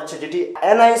ইনফরমেশন পাওয়া যাচ্ছে যেটি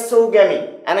অ্যানাইসোগ্যামি।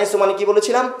 অ্যানাইসো মানে কি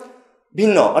বলেছিলাম?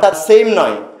 ভিন্ন, অর্থাৎ সেম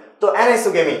নয়। তো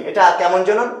অ্যানাইসোগ্যামি এটা কেমন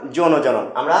জনন? যৌন জনন।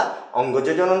 আমরা অঙ্গজ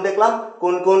জনন দেখলাম,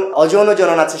 কোন কোন অযৌন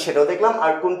জনন আছে সেটাও দেখলাম,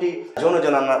 আর কোনটি যৌন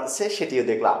জনন আছে সেটিও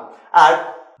দেখলাম। আর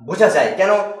বোঝা যায়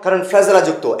কেন? কারণ ফ্ল্যাজেলা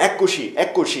যুক্ত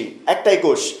এককোষী একটাই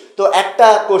কোষ। তো একটা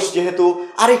কোষ যেহেতু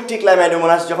আরেকটি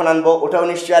ক্লাইমাইডোমোনাস যখন আনবো ওটাও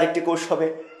নিশ্চয়ই আরেকটি কোষ হবে,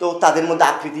 তো তাদের মধ্যে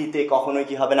আকৃতিতে কখনোই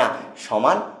কি হবে না?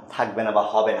 সমান থাকবে না বা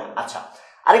হবে না। আচ্ছা,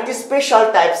 আরেকটি স্পেশাল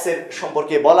টাইপসের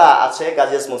সম্পর্কে বলা আছে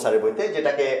গাজিয়াস মোসারের বইতে,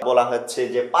 যেটাকে বলা হচ্ছে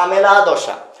যে পামেলা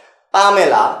দশা।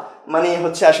 পামেলা মানে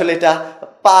হচ্ছে আসলে এটা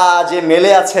পা যে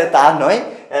মেলে আছে তা নয়,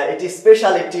 এটি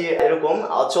স্পেশাল একটি এরকম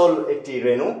অচল একটি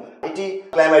রেণু। এটি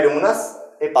ক্লাইমাইডোমোনাস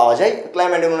এ পাওয়া যায়।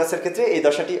 ক্লাইমাইডোমোনাসের ক্ষেত্রে এই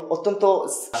দশাটি অত্যন্ত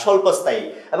স্বল্পস্থায়ী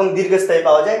এবং দীর্ঘস্থায়ী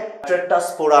পাওয়া যায়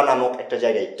টেট্রাস্পোরা নামক একটা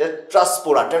জায়গায়।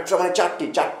 টেট্রাস্পোরা, টেট্রা মানে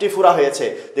চারটি ফোড়া হয়েছে,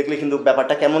 দেখলে কিন্তু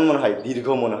ব্যাপারটা কেমন মনে হয়? দীর্ঘ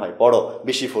মনে হয়, বড়,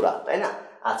 বেশি ফোড়া, তাই না?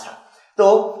 আচ্ছা, তো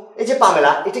এই যে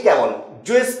পামেলা এটি কেমন?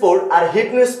 জুস্পোর আর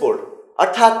হিপনোস্পোর,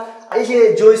 অর্থাৎ এই যে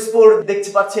জুস্পোর দেখতে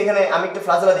পাচ্ছি এখানে আমি একটা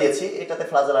ফ্লাজেলা দিয়েছি, এটাতে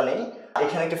ফ্লাজেলা নেই,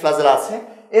 এখানে একটা ফ্লাজেলা আছে,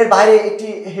 এর বাইরে একটি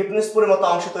হিপনোস্পোরের মতো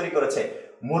অংশ তৈরি করেছে।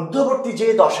 মধ্যবর্তী যে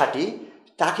দশাটি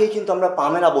তাকেই কিন্তু আমরা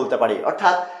পামেলা বলতে পারি।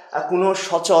 অর্থাৎ কোনো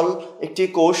সচল একটি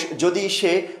কোষ যদি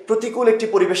সে প্রতিকূল একটি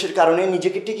পরিবেশের কারণে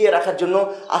নিজেকে টিকিয়ে রাখার জন্য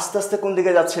আস্তে আস্তে কোন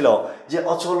দিকে যাচ্ছিল? যে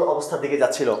অচল অবস্থার দিকে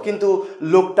যাচ্ছিল, কিন্তু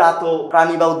লোকটা তো,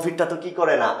 প্রাণী বা উদ্ভিদটা তো কি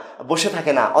করে না? বসে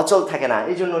থাকে না, অচল থাকে না,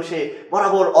 এই জন্য সে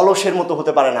বরাবর অলসের মতো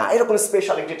হতে পারে না। এরকম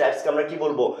স্পেশাল একটি টাইপসকে আমরা কি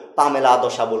বলবো? পামেলা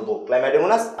দশা বলবো।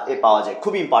 ক্লাইমাইডোমোনাস এ পাওয়া যায়,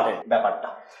 খুবই ইম্পর্টেন্ট ব্যাপারটা।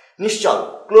 নিশ্চল,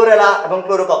 ক্লোরেলা এবং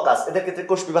ক্লোরোকক্কাস এদের ক্ষেত্রে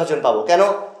কোষ বিভাজন পাবো। কেন?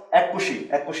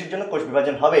 এককোষীর জন্য কোষ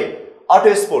বিভাজন হবে।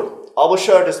 অটোস্পোর,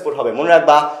 অবশ্যই অটোস্পোর হবে। মনে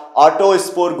রাখবা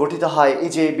অটোস্পোর গঠিত হয়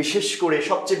এই যে বিশেষ করে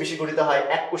সবচেয়ে বেশি গঠিত হয়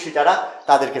এককোষী যারা,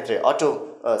 তাদের ক্ষেত্রে অটো,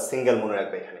 সিঙ্গেল মনে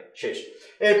রাখবে এখানে, শেষ।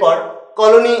 এরপর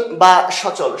কলোনি বা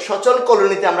সচল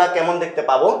কলোনিতে আমরা কেমন দেখতে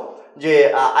পাবো? যে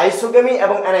আইসোগ্যামি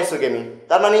এবং অ্যানাইসোগ্যামি।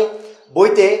 তার মানে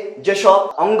বইতে যেসব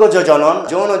অঙ্গজ জনন,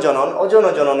 যৌন জনন, অযৌন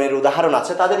জননের উদাহরণ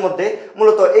আছে তাদের মধ্যে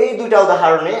মূলত এই দুইটা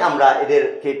উদাহরণে আমরা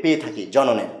এদেরকে পেয়ে থাকি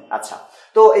জননের। আচ্ছা,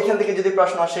 তো এখান থেকে যদি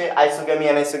প্রশ্ন আসে আইসোগ্যামি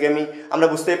অ্যানাইসোগ্যামি, আমরা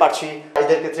বুঝতেই পারছি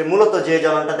এদের ক্ষেত্রে মূলত যে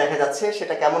জননটা দেখা যাচ্ছে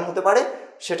সেটা কেমন হতে পারে?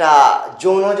 সেটা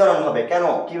যৌন জনন হবে। কেন?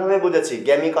 কিভাবে বুঝেছি?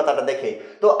 গ্যামি কথাটা দেখে।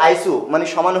 তো আইসো মানে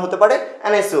সমান হতে পারে,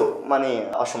 অ্যানাইসো মানে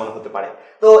অসমান হতে পারে।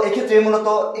 তো এক্ষেত্রে মূলত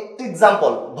একটি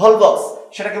এক্সাম্পল ভলভক্স,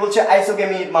 সেটাকে বলছে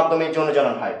আইসোগ্যামির মাধ্যমে যৌন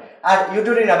জনন হয়। আর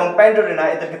ইউটেরিনা এবং প্যান্টোরিনা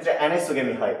এদের ক্ষেত্রে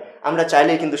অ্যানাইসোগ্যামি হয়। আমরা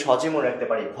চাইলেই কিন্তু সহজেই মনে রাখতে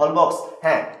পারি ভলভক্স।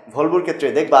 হ্যাঁ, ভলভুর ক্ষেত্রে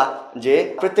দেখবা যে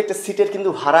প্রত্যেকটা সিটের কিন্তু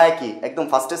ভাড়া একই, একদম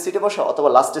ফার্স্টের সিটে বসো অথবা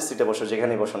লাস্টের সিটে বসো,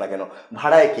 যেখানেই বসো না কেন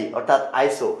ভাড়া একই, অর্থাৎ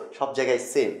আইসো সব জায়গায়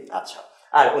সেম। আচ্ছা,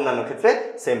 আর অন্যান্য ক্ষেত্রে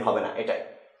সেম হবে না, এটাই।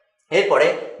 এরপরে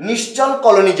নিশ্চল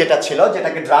কলোনি যেটা ছিল,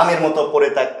 যেটাকে ড্রামের মতো পড়ে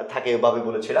থাকে এভাবে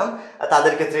বলেছিলাম,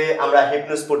 তাদের ক্ষেত্রে আমরা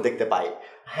হিপনোস্পোর দেখতে পাই।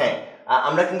 হ্যাঁ,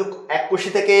 আমরা কিন্তু এক কোষী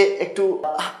থেকে একটু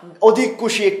অধিক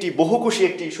কোষী একটি বহুকোষী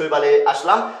একটি শৈবালে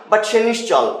আসলাম, বাট সে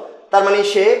নিশ্চল, তার মানে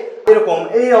সে এরকম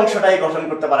এই অংশটাই গঠন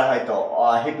করতে পারে হয়তো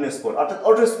হিপনোস্পোর, অর্থাৎ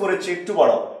অটোস্পোরের চেয়ে একটু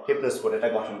বড় হিপনোস্পোর এটা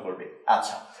গঠন করবে।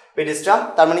 আচ্ছা, পেডিস্টাম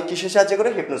তার মানে কিসের সাহায্যে করে?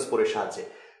 হিপনোস্পোরের সাহায্যে।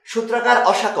 সূত্রাকার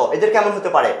অশাক এদের কেমন হতে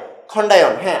পারে?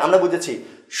 খণ্ডায়ন। হ্যাঁ, আমরা বুঝেছি।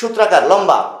 সূত্রাকার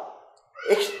লম্বা,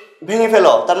 ভেঙে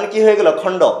ফেলো তার মানে কি হয়ে গেল?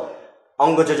 খণ্ড।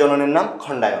 অঙ্গজ জননের নাম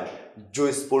খণ্ডায়ন।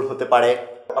 জুস্পুর হতে পারে,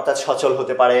 অর্থাৎ সচল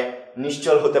হতে পারে,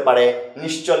 নিশ্চল হতে পারে,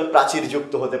 নিশ্চল প্রাচীর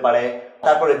যুক্ত হতে পারে।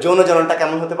 তারপরে যৌন জননটা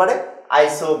কেমন হতে পারে?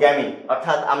 আইসোগ্যামি,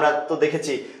 অর্থাৎ আমরা তো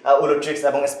দেখেছি উলোট্রিক্স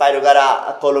এবং স্পাইরোগারা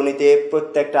কলোনিতে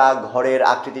প্রত্যেকটা ঘরের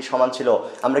আকৃতি সমান ছিল।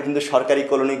 আমরা কিন্তু সরকারি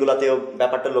কলোনিগুলোতেও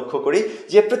ব্যাপারটা লক্ষ্য করি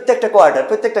যে প্রত্যেকটা কোয়ার্টার,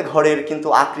 প্রত্যেকটা ঘরের কিন্তু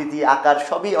আকৃতি আকার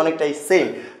সবই অনেকটাই সেম।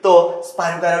 তো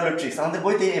স্পাইরোগারা উলোট্রিক্স আমাদের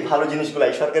বইতে এই ভালো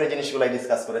জিনিসগুলাই, সরকারি জিনিসগুলাই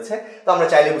ডিসকাস করেছে। তো আমরা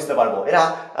চাইলে বুঝতে পারবো এরা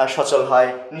সচল হয়,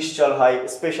 নিশ্চল হয়,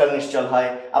 স্পেশাল নিশ্চল হয়,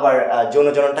 আবার যৌন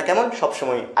জননটা কেমন?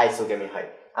 সবসময় আইসোগ্যামি হয়।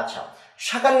 আচ্ছা,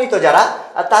 শাকান্বিত যারা,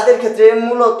 তাদের ক্ষেত্রে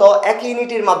মূলত একই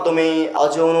ইউনিটের মাধ্যমে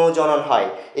অযৌন জনন হয়।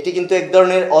 এটি কিন্তু এক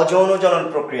ধরনের অযৌন জনন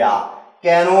প্রক্রিয়া।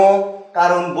 কেন?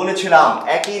 কারণ বলেছিলাম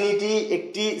একই ইউনিটি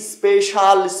একটি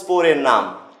স্পেশাল স্পোরের নাম।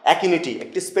 একই ইউনিটি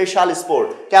একটি স্পেশাল স্পোর।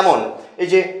 কেমন? এই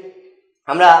যে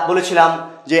আমরা বলেছিলাম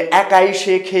যে একাই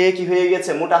সে খেয়ে কি হয়ে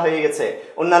গেছে? মোটা হয়ে গেছে।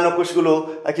 অন্যান্য কোষগুলো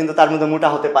কিন্তু তার মধ্যে মোটা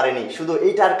হতে পারেনি। শুধু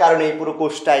এইটার কারণে পুরো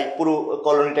কোষটাই, পুরো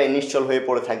কলোনিটাই নিশ্চল হয়ে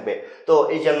পড়ে থাকবে। তো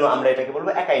এই জন্য আমরা এটাকে বলবো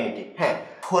একাইনিটি। হ্যাঁ,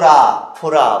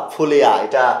 ফোরা ফোলিয়া,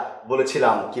 এটা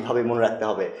বলেছিলাম কিভাবে মনে রাখতে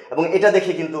হবে, এবং এটা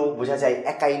দেখে কিন্তু বোঝা যায়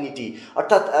একাইনিটি,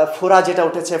 অর্থাৎ ফোরা যেটা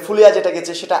উঠেছে, ফুলিয়া যেটা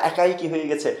গেছে, সেটা একাই কি হয়ে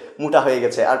গেছে? মোটা হয়ে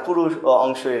গেছে। আর পুরো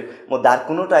অংশের মধ্যে আর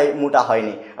কোনোটাই মোটা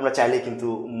হয়নি। আমরা চাইলে কিন্তু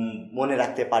মনে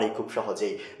রাখতে পারি খুব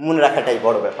সহজেই। মনে রাখাটাই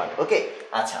বড় ব্যাপার। ওকে,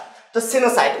 আচ্ছা। তো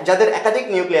সিনোসাইট যাদের একাধিক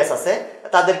নিউক্লিয়াস আছে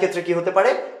তাদের ক্ষেত্রে কি হতে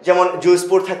পারে? যেমন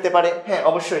জুস্পোর থাকতে পারে। হ্যাঁ,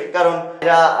 অবশ্যই, কারণ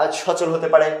এরা সচল হতে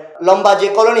পারে। লম্বা যে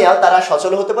কলোনিয়াল তারা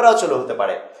সচল হতে পারে, অচল হতে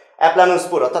পারে।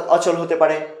 অ্যাপ্লানোস্পোর অর্থাৎ অচল হতে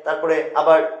পারে। তারপরে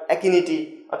আবার অ্যাকিনিটি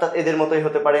অর্থাৎ এদের মতোই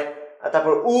হতে পারে।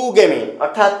 তারপর উগেমি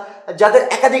অর্থাৎ যাদের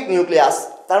একাধিক নিউক্লিয়াস,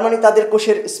 তার মানে তাদের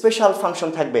কোষের স্পেশাল ফাংশন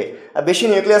থাকবে, বেশি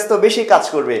নিউক্লিয়াস তো বেশি কাজ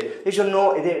করবে, এই জন্য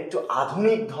এদের একটু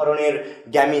আধুনিক ধরনের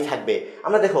গ্যামি থাকবে।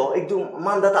 আমরা দেখো একদম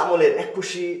মানদাতা আমলের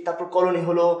এককোষী, তারপর কলোনি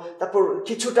হলো, তারপর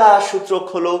কিছুটা সূত্রক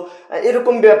হলো,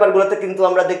 এরকম ব্যাপারগুলোতে কিন্তু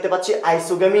আমরা দেখতে পাচ্ছি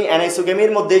আইসোগ্যামি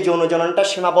অ্যানাইসোগ্যামির মধ্যে যৌন জননটা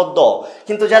সীমাবদ্ধ।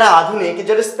 কিন্তু যারা আধুনিক,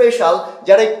 যারা স্পেশাল,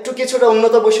 যারা একটু কিছুটা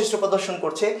উন্নত বৈশিষ্ট্য প্রদর্শন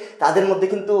করছে, তাদের মধ্যে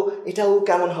কিন্তু এটাও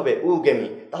কেমন হবে? উগ্যামি।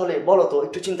 তাহলে বলো তো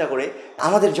একটু চিন্তা করে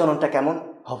আমাদের জননটা কেমন?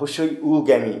 অবশ্যই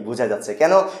উগ্যামি। বোঝা যাচ্ছে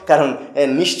কেন? কারণ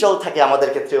নিশ্চল থাকে আমাদের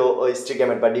ক্ষেত্রেও ওই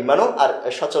স্ট্রিগ্যামেট বা ডিম্বাণু, আর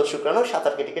সচল শুক্রাণু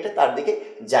সাঁতার কেটে কেটে তার দিকে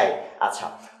যায়। আচ্ছা,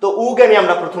 তো উগ্যামি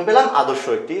আমরা প্রথম পেলাম আদর্শ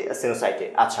একটি সিনোসাইটে।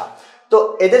 আচ্ছা, তো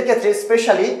এদের ক্ষেত্রে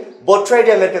স্পেশালি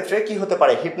বোট্রাইডিয়ামের ক্ষেত্রে কি হতে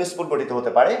পারে? হিপনোস্পোর গঠিত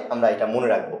হতে পারে, আমরা এটা মনে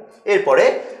রাখবো। এরপরে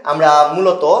আমরা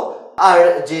মূলত আর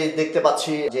যে দেখতে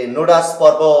পাচ্ছি যে নোডাস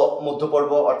পর্ব,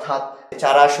 মধ্যপর্ব অর্থাৎ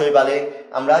চারা শৈবালে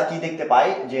আমরা কি দেখতে পাই?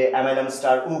 যে অ্যামাইলাম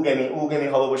স্টার উগ্যামি। উগ্যামি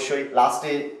হবে অবশ্যই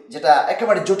লাস্টে, যেটা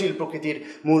একেবারে জটিল প্রকৃতির,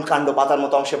 মূল কাণ্ড পাতার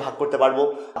মতো অংশে ভাগ করতে পারবো।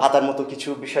 পাতার মতো কিছু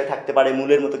বিষয় থাকতে পারে,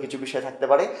 মূলের মতো কিছু বিষয় থাকতে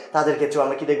পারে। তাদের ক্ষেত্রে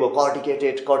আমরা কি দেখবো?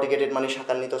 কর্টিকেটেড মানে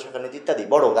শাখান্বিত ইত্যাদি,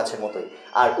 বড় গাছের মতোই।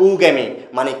 আর উগ্যামি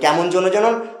মানে কেমন যৌন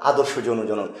জনন? আদর্শ যৌন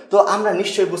জনন। তো আমরা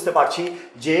নিশ্চয়ই বুঝতে পারছি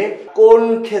যে কোন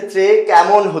ক্ষেত্রে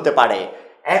কেমন হতে পারে।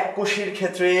 এক কোষীর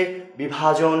ক্ষেত্রে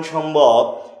বিভাজন সম্ভব,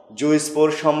 জুস্পোর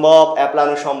সম্ভব,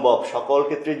 অ্যাপ্লানো সম্ভব। সকল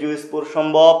ক্ষেত্রে জুস্পোর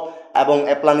সম্ভব এবং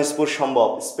অ্যাপ্লানোস্পোর সম্ভব।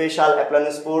 স্পেশাল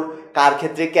অ্যাপ্লানোস্পোর কার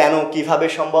ক্ষেত্রে, কেন, কিভাবে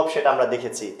সম্ভব সেটা আমরা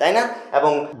দেখেছি, তাই না?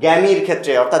 এবং গ্যামির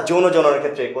ক্ষেত্রে অর্থাৎ যৌন জননের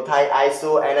ক্ষেত্রে কোথায়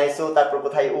আইসো অ্যানাইসো, তারপর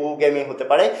কোথায় গ্যামি হতে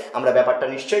পারে, আমরা ব্যাপারটা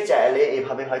নিশ্চয়ই চাইলে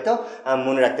এভাবে হয়তো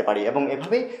মনে রাখতে পারি, এবং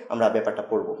এভাবেই আমরা ব্যাপারটা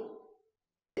পড়বো।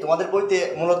 তোমাদের বইতে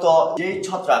মূলত যেই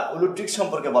ছত্রাক উলোট্রিক্স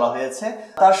সম্পর্কে বলা হয়েছে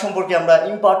তার সম্পর্কে আমরা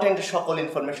ইম্পর্টেন্ট সকল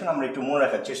ইনফরমেশন আমরা একটু মনে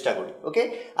রাখার চেষ্টা করি। ওকে,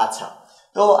 আচ্ছা।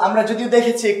 তো আমরা যদিও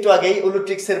দেখেছি একটু আগেই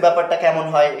উলোট্রিক্সের ব্যাপারটা কেমন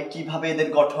হয়, কিভাবে এদের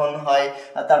গঠন হয়,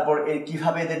 তারপর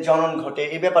কিভাবে এদের জনন ঘটে,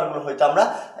 এই ব্যাপারগুলো হয়তো আমরা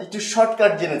একটু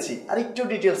শর্টকাট জেনেছি, আর একটু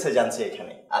ডিটেলসে জানছি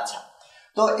এখানে। আচ্ছা,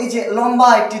 তো এই যে লম্বা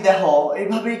একটি দেহ,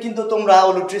 এইভাবেই কিন্তু তোমরা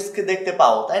উলোট্রিক্সকে দেখতে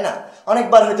পাও, তাই না?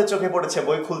 অনেকবার হয়তো চোখে পড়েছে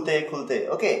বই খুলতে খুলতে।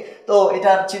 ওকে, তো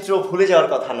এটার চিত্র ভুলে যাওয়ার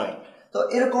কথা নয়। তো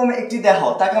এরকম একটি দেহ,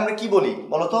 তাকে আমরা কি বলি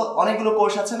বলতো? অনেকগুলো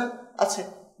কোষ আছে না? আছে,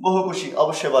 বহুকোষী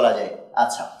অবশ্যই বলা যায়।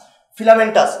 আচ্ছা,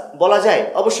 ফিলামেন্টাস বলা যায়,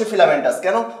 অবশ্যই ফিলামেন্টাস।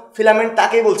 কেন? ফিলামেন্ট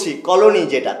তাকে বলছি কলোনি,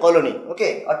 যেটা কলোনি। ওকে,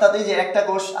 অর্থাৎ এই যে একটা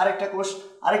কোষ, আরেকটা কোষ,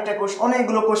 আরেকটা কোষ,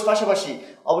 অনেকগুলো কোষ পাশাপাশি,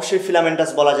 অবশ্যই ফিলামেন্টাস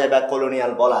বলা যায় বা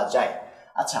কলোনিয়াল বলা যায়।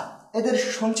 আচ্ছা, এদের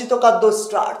সঞ্চিত খাদ্য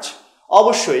স্টার্চ,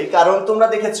 অবশ্যই, কারণ তোমরা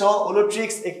দেখেছো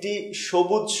ওলোট্রিক্স একটি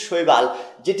সবুজ শৈবাল,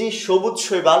 যেটি সবুজ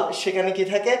শৈবাল সেখানে কি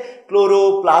থাকে,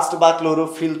 ক্লোরোপ্লাস্ট বা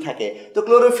ক্লোরোফিল থাকে। তো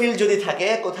ক্লোরোফিল যদি থাকে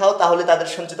কোথাও, তাহলে তাদের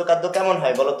সঞ্চিত খাদ্য কেমন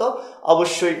হয় বলতো?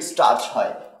 অবশ্যই স্টার্চ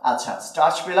হয়। আচ্ছা,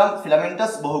 স্টার্চ পেলাম,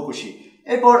 ফিলামেন্টাস বহুকোষী।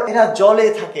 এরপর এরা জলে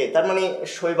থাকে, তার মানে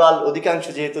শৈবাল অধিকাংশ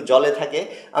যেহেতু জলে থাকে,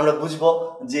 আমরা বুঝবো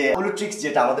যে ওলোট্রিক্স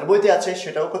যেটা আমাদের বইতে আছে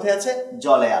সেটাও কোথায় আছে?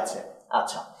 জলে আছে।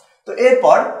 আচ্ছা, তো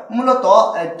এরপর মূলত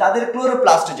তাদের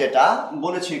ক্লোরোপ্লাস্ট যেটা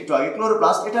বলেছি একটু আগে,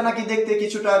 ক্লোরোপ্লাস্ট এটা নাকি দেখতে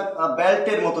কিছুটা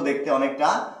বেল্টের মতো দেখতে, অনেকটা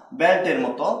বেল্টের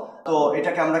মতো। তো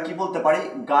এটাকে আমরা কি বলতে পারি?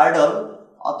 গার্ডল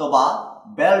অথবা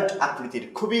বেল্ট আকৃতির,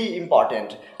 খুবই ইম্পর্টেন্ট।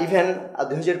 ইভেন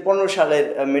 2015 সালের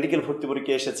মেডিকেল ভর্তি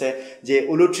পরীক্ষা এসেছে যে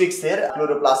ওলোট্রিক্সের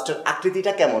ক্লোরোপ্লাস্টের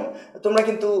আকৃতিটা কেমন। তোমরা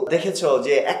কিন্তু দেখেছো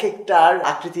যে এক একটার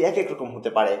আকৃতি এক এক রকম হতে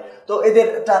পারে। তো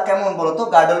এদেরটা কেমন বলতো?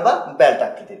 গার্ডল বা বেল্ট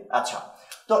আকৃতির। আচ্ছা,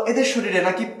 তো এদের শরীরে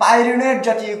নাকি পাইরিনেট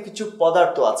জাতীয় কিছু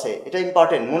পদার্থ আছে, এটা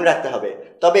ইম্পর্টেন্ট, মনে রাখতে হবে।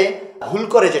 তবে ভুল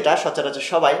করে যেটা সচরাচর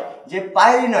সবাই, যে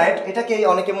পাইরিনয়েড এটাকে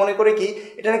অনেকে মনে করে কি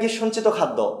এটা নাকি সঞ্চিত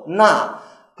খাদ্য। না,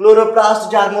 ক্লোরোপ্লাস্ট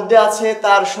যার মধ্যে আছে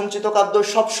তার সঞ্চিত খাদ্য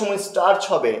সবসময় স্টার্চ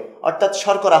হবে, অর্থাৎ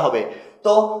শর্করা হবে।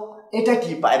 তো এটা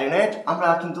কি পাইরিনেট? আমরা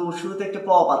কিন্তু শুরুতে একটা প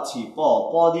পাচ্ছি,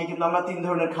 প দিয়ে কিন্তু আমরা 3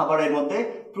 ধরনের খাবারের মধ্যে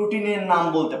প্রোটিনের নাম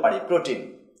বলতে পারি। প্রোটিন,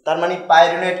 তার মানে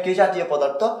পাইরিনেট কি জাতীয়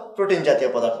পদার্থ? প্রোটিন জাতীয়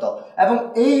পদার্থ। এবং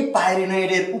এই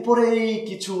পাইরিনেটের উপরেই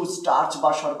কিছু স্টার্চ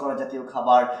বা শর্করা জাতীয়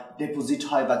খাবার ডিপোজিট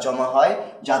হয় বা জমা হয়,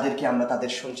 যাদেরকে আমরা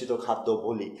তাদের সঞ্চিত খাদ্য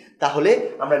বলি। তাহলে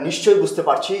আমরা নিশ্চয়ই বুঝতে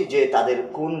পারছি যে তাদের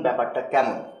কোন ব্যাপারটা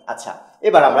কেমন। আচ্ছা,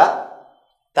 এবার আমরা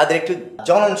তাদের একটু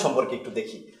জনন সম্পর্কে একটু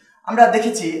দেখি। আমরা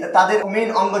দেখেছি তাদের মেইন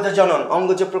অঙ্গজ জনন,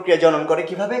 অঙ্গজ প্রক্রিয়া জনন করে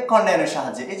কিভাবে? খণ্ডায়নের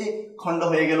সাহায্যে। এই যে খণ্ড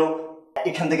হয়ে গেল,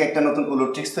 এখান থেকে একটা নতুন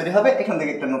ওলোট্রিক্স তৈরি হবে, এখান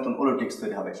থেকে একটা নতুন ওলোট্রিক্স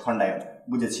তৈরি হবে, খণ্ডায়ন,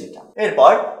 বুঝেছি এটা।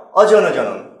 এরপর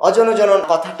অজনজনন। অজনজনন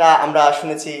কথাটা আমরা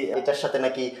শুনেছি, এটার সাথে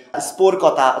নাকি স্পোর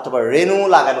কথা অথবা রেণু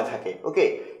লাগানো থাকে। ওকে,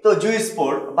 তো জুই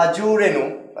স্পোর বা জু রেণু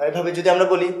এভাবে যদি আমরা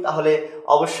বলি, তাহলে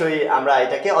অবশ্যই আমরা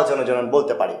এটাকে অজনজনন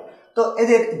বলতে পারি। তো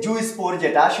এদের জু স্পোর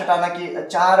যেটা, সেটা নাকি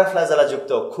 4 ফ্ল্যাজেলা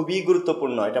যুক্ত, খুবই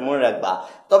গুরুত্বপূর্ণ, এটা মনে রাখবা।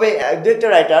 তবে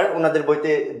ডিরেক্টর রাইটার ওনাদের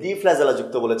বইতে দ্বি ফ্ল্যাজেলা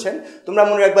যুক্ত বলেছেন। তোমরা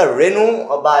মনে রাখবা রেণু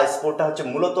বা স্পোরটা হচ্ছে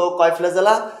মূলত কয়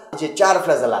ফ্ল্যাজেলা? যে 4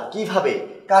 ফ্ল্যাজেলা। কিভাবে?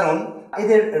 কারণ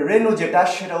এদের রেণু যেটা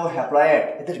সেটাও হ্যাপ্লয়েড,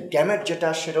 এদের গ্যামেট যেটা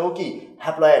সেটাও কি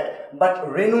হ্যাপ্লয়েড। বাট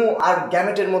রেণু আর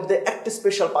গ্যামেটের মধ্যে একটা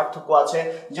স্পেশাল পার্থক্য আছে।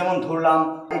 যেমন ধরলাম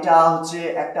এটা হচ্ছে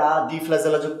একটা দ্বি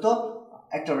ফ্ল্যাজেলা যুক্ত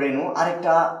একটা রেণু,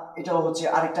 আরেকটা এটাও হচ্ছে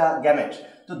আরেকটা গ্যামেট।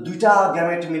 তো দুইটা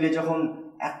গ্যামেট মিলে যখন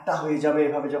একটা হয়ে যাবে,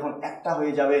 এভাবে যখন একটা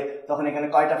হয়ে যাবে, তখন এখানে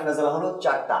কয়টা ফ্ল্যাজেলা হলো?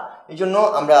 4টা। এই জন্য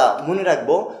আমরা মনে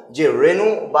রাখবো যে রেণু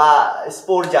বা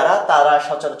স্পোর যারা, তারা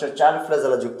সচরাচর 4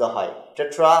 ফ্ল্যাজেলা যুক্ত হয়,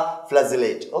 টেট্রা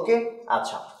ফ্ল্যাজেলেট। ওকে,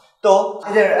 আচ্ছা, তো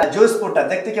এদের জোস্পোরটা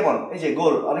দেখতে কেমন? এই যে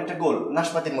গোল, অনেকটা গোল,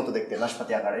 নাশপাতির মতো দেখতে,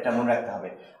 নাশপাতি আকার, এটা মনে রাখতে হবে।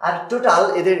 আর টোটাল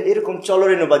এদের এরকম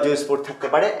চলরেণু বা জোস্পোর থাকতে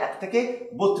পারে 1 থেকে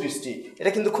 32টি।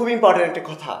 এটা কিন্তু খুব ইম্পর্টেন্ট একটা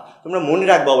কথা, তোমরা মনে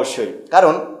রাখবে অবশ্যই।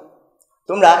 কারণ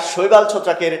তোমরা শৈবাল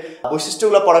ছত্রাকের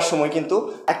বৈশিষ্ট্যগুলো পড়ার সময় কিন্তু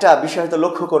একটা বিষয় হয়তো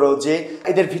লক্ষ্য করো যে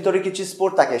এদের ভিতরে কিছু স্পোর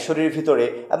থাকে শরীরের ভিতরে,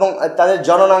 এবং তাদের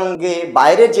জননাঙ্গে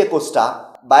বাইরের যে কোষটা,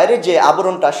 বাইরের যে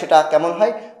আবরণটা, সেটা কেমন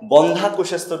হয়? বন্ধা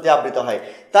কোষস্তর দিয়ে আবৃত হয়।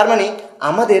 তার মানে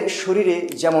আমাদের শরীরে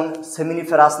যেমন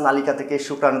সেমিনিফেরাস নালিকা থেকে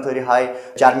শুক্রাণু তৈরি হয়,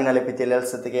 জার্মিনাল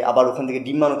এপিথেলিয়ালস থেকে, আবার ওখান থেকে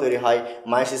ডিম্বাণু তৈরি হয়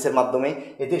মায়োসিসের মাধ্যমে।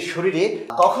 এদের শরীরে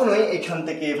কখনোই এখান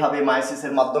থেকে এভাবে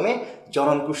মায়োসিসের মাধ্যমে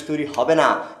জননকোষ তৈরি হবে না,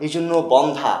 এই জন্য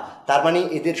বন্ধা। তার মানে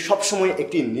এদের সবসময়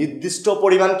একটি নির্দিষ্ট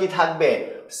পরিমাণ কি থাকবে?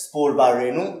 স্পোর বা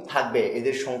রেণু থাকবে।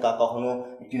 এদের সংখ্যা কখনো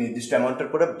একটি নির্দিষ্ট অ্যামাউন্টের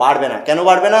পরে বাড়বে না। কেন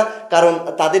বাড়বে না? কারণ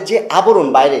তাদের যে আবরণ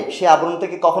বাইরে, সেই আবরণ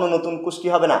থেকে কখনো নতুন কোষ কি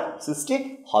হবে না? সৃষ্টি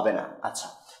হবে না। আচ্ছা,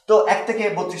 তো 1 থেকে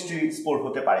 32টি স্পোর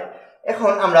হতে পারে।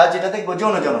 এখন আমরা যেটা দেখবো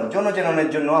যৌনজনন। যৌনজননের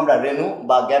জন্য আমরা রেণু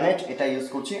বা গ্যামেট এটা ইউজ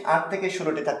করছি, 8 থেকে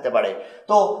 16টি থাকতে পারে।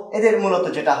 তো এদের মূলত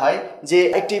যেটা হয় যে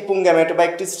একটি পুং গ্যামেট বা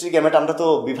একটি স্ত্রী গ্যামেট আমরা তো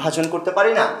বিভাজন করতে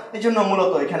পারি না, এই জন্য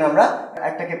মূলত এখানে আমরা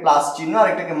একটাকে প্লাস চিহ্ন আর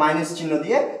একটাকে মাইনাস চিহ্ন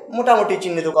দিয়ে মোটামুটি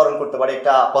চিহ্নিতকরণ করতে পারি।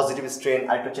 একটা পজিটিভ স্ট্রেন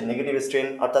আর একটা হচ্ছে নেগেটিভ স্ট্রেন,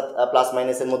 অর্থাৎ প্লাস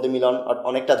মাইনাসের মধ্যে মিলন,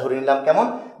 অনেকটা ধরে নিলাম কেমন?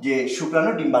 যে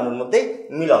শুক্রাণু ডিম্বাণুর মধ্যে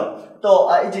মিলন। তো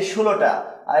এই যে 16টা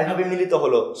এভাবে মিলিত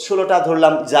হলো, 16টা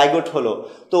ধরলাম জাইগোট হলো।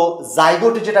 তো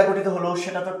জাইগোট যেটা গঠিত হলো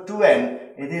সেটা তো 2n।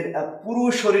 এদের পুরো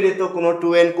শরীরে তো কোনো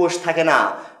 2n কোষ থাকে না,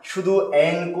 শুধু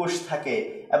n কোষ থাকে।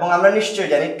 এবং আমরা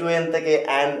নিশ্চয়ই জানি 2n থেকে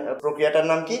n প্রক্রিয়াটার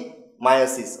নাম কি?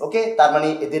 মায়োসিস। ওকে, তার মানে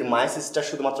এদের মায়োসিসটা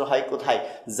শুধুমাত্র হয় কোথায়?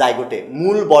 জাইগোটে,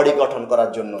 মূল বডি গঠন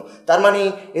করার জন্য। তার মানে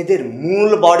এদের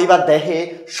মূল বডি বা দেহে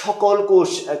সকল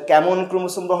কোষ কেমন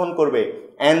ক্রোমোসোম বহন করবে?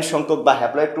 N সংখ্যক বা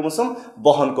হ্যাপ্লয়েড ক্রোমোসোম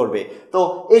বহন করবে। তো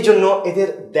এই জন্য এদের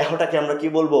দেহটাকে আমরা কি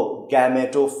বলবো?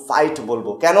 গ্যামেটোফাইট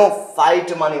বলবো। কেন? ফাইট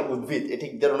মানে উদ্ভিদ, এটি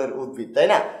এক ধরনের উদ্ভিদ, তাই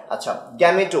না? আচ্ছা,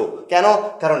 গ্যামেটো কেন?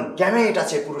 কারণ গ্যামেট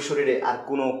আছে পুরো শরীরে আর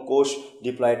কোনো কোষ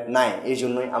ডিপ্লয়েড নাই, এই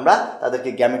জন্যই আমরা তাদেরকে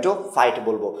গ্যামেটোফাইট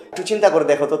বলবো। একটু চিন্তা করে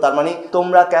দেখো তো, তার মানে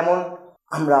তোমরা কেমন,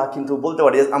 আমরা কিন্তু বলতে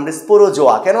পারি আমরা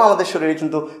স্পোরোজোয়া। কেন? আমাদের শরীরে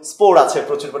কিন্তু স্পোর আছে,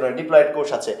 প্রচুর পরিমাণে ডিপ্লয়েড কোষ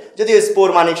আছে, যদিও স্পোর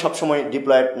মানে সবসময়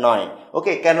ডিপ্লয়েড নয়।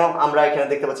 ওকে, কেন আমরা এখানে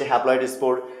দেখতে পাচ্ছি হ্যাপ্লয়েড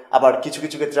স্পোর, আবার কিছু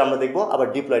কিছু ক্ষেত্রে আমরা দেখবো আবার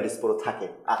ডিপ্লয়েড স্পোরও থাকে।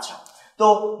 আচ্ছা, তো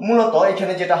মূলত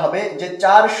এখানে যেটা হবে যে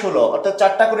 4-16 অর্থাৎ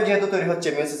 4টা করে যেহেতু তৈরি হচ্ছে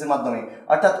মিয়োসিসের মাধ্যমে,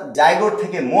 অর্থাৎ জাইগোট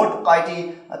থেকে মোট কয়টি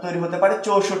তৈরি হতে পারে?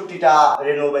 64টা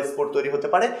রেণু বা স্পোর তৈরি হতে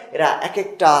পারে। এরা এক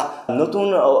একটা নতুন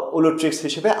উলোট্রিক্স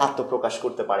হিসেবে আত্মপ্রকাশ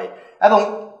করতে পারে। এবং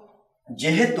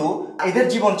যেহেতু এদের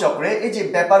জীবনচক্রে এই যে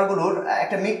ব্যাপারগুলোর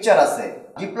একটা মিক্সচার আছে,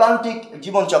 ডিপ্লন্টিক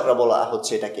জীবনচক্র বলা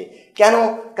হচ্ছে এটাকে। কেন?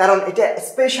 কারণ এটা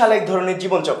স্পেশাল এক ধরনের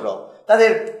জীবনচক্র।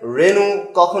 তাদের রেণু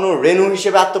কখনো রেণু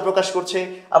হিসেবে আত্মপ্রকাশ করছে,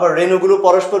 আবার রেণুগুলো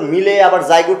পরস্পর মিলে আবার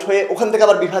জাইগোট হয়ে ওখান থেকে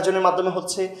আবার বিভাজনের মাধ্যমে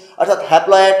হচ্ছে, অর্থাৎ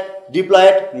হ্যাপ্লয়েড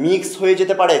ডিপ্লয়েড মিক্স হয়ে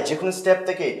যেতে পারে যে কোনো স্টেপ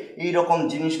থেকে। এই রকম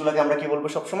জিনিসগুলোকে আমরা কি বলবো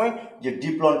সবসময়? যে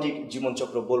ডিপ্লন্টিক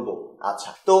জীবনচক্র বলবো।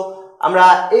 আচ্ছা, তো আমরা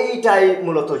এইটাই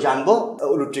মূলত জানবো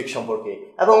উলুট্রিক সম্পর্কে।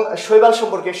 এবং শৈবাল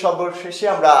সম্পর্কে সর্বশেষে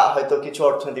আমরা হয়তো কিছু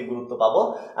অর্থনৈতিক গুরুত্ব পাবো।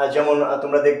 যেমন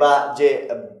তোমরা দেখবা যে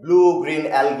ব্লু গ্রিন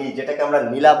অ্যালগি, যেটাকে আমরা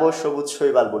নীলাভ সবুজ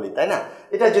শৈবাল বলি, তাই না?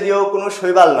 এটা যদিও কোনো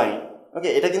শৈবাল নাই, ওকে,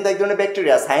 এটা কিন্তু এক ধরনের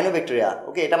ব্যাকটেরিয়া, সায়ানোব্যাকটেরিয়া।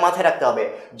 ওকে, এটা মাথায় রাখতে হবে।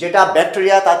 যেটা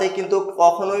ব্যাকটেরিয়া তাতে কিন্তু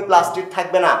কখনোই প্লাস্টিক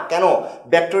থাকবে না। কেন?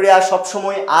 ব্যাকটেরিয়া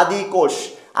সবসময় আদি কোষ,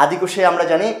 আদি কোষে আমরা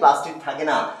জানি প্লাস্টিক থাকে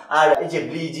না। আর এই যে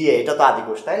ব্লিজিয়ে, এটা তো আদি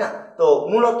কোষ, তাই না? তো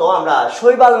মূলত আমরা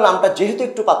শৈবাল নামটা যেহেতু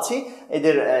একটু পাচ্ছি,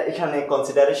 এদের এখানে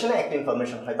কনসিডারেশনে একটা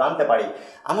ইনফরমেশন হয়তো আনতে পারি।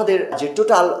 আমাদের যে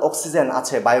টোটাল অক্সিজেন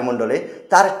আছে বায়ুমণ্ডলে,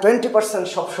 তার 20%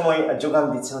 সবসময় যোগান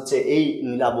দিচ্ছে হচ্ছে এই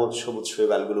নীলাভ সবুজ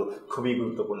শৈবালগুলো। খুবই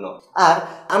গুরুত্বপূর্ণ। আর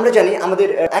আমরা জানি আমাদের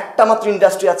একটা মাত্র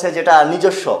ইন্ডাস্ট্রি আছে যেটা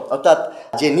নিজস্ব, অর্থাৎ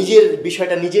যে নিজের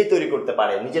বিষয়টা নিজেই তৈরি করতে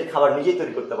পারে, নিজের খাবার নিজেই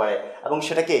তৈরি করতে পারে, এবং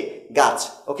সেটাকে গাছ।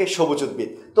 ওকে, সবুজ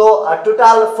উদ্ভিদ। তো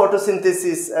টোটাল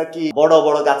ফটোসিনথেসিস কি বড়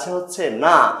বড় গাছে হচ্ছে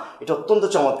না? এটা অত্যন্ত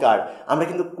চমৎকার। আমরা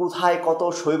কিন্তু কোথায় কত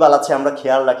শৈবাল আছে আমরা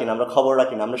খেয়াল রাখি না, আমরা খবর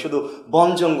রাখি না, আমরা শুধু বন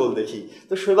জঙ্গল দেখি।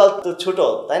 তো শৈবাল তো ছোট,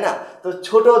 তাই না? তো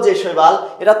ছোট যে শৈবাল,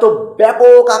 এরা তো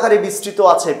ব্যাপক আকারে বিস্তৃত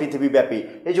আছে পৃথিবীব্যাপী।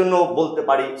 এই জন্য বলতে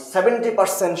পারি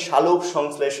 70% শালুক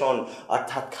সংশ্লেষণ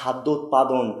অর্থাৎ খাদ্য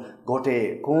উৎপাদন ঘটে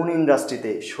কোন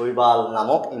ইন্ডাস্ট্রিতে? শৈবাল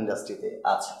নামক ইন্ডাস্ট্রিতে।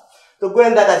 আচ্ছা, তো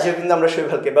গোয়েন্দা কাজেও কিন্তু আমরা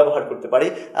শৈবালকে ব্যবহার করতে পারি।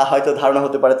 হয়তো ধারণা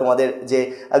হতে পারে তোমাদের যে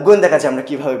গোয়েন্দা কাজে আমরা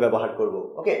কিভাবে ব্যবহার করব।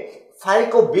 ওকে,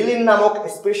 ফাইকোবিলিন নামক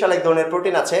স্পেশাল এক ধরনের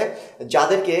প্রোটিন আছে,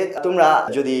 যাদেরকে তোমরা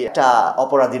যদি একটা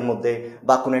অপরাধীর মধ্যে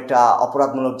বা কোনো একটা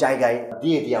অপরাধমূলক জায়গায়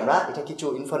দিয়ে দিই আমরা, এটা কিছু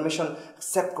ইনফরমেশন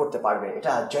অ্যাকসেপ্ট করতে পারবে।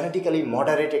 এটা জেনেটিক্যালি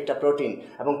মডারেট একটা প্রোটিন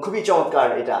এবং খুবই চমৎকার,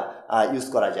 এটা ইউজ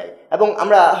করা যায়। এবং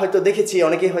আমরা হয়তো দেখেছি,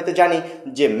 অনেকেই হয়তো জানি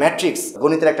যে ম্যাট্রিক্স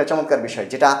গণিতের একটা চমৎকার বিষয়,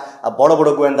 যেটা বড় বড়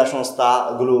গোয়েন্দা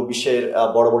সংস্থাগুলো, বিশ্বের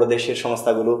বড় বড় দেশের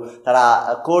সংস্থাগুলো, তারা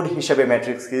কোড হিসেবে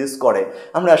ম্যাট্রিক্স ইউজ করে।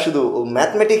 আমরা শুধু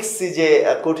ম্যাথমেটিক্স যে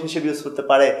কোড হিসেবে ইউজ করতে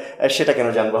পারে সেটা কেন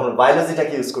জানবো? আমরা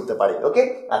বায়োলজিটাকে ইউজ করতে পারি। ওকে,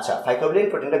 আচ্ছা, ফাইকোবিলিন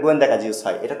প্রোটিনটা গোয়েন্দা কাজে ইউজ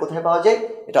হয়। এটা কোথায় পাওয়া যায়?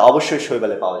 এটা অবশ্যই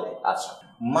শৈবালে পাওয়া যায়। আচ্ছা,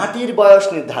 মাটির বয়স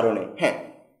নির্ধারণে, হ্যাঁ,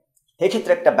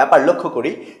 এক্ষেত্রে একটা ব্যাপার লক্ষ্য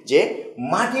করি যে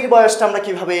মাটির বয়সটা আমরা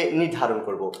কিভাবে নির্ধারণ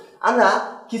করব। আমরা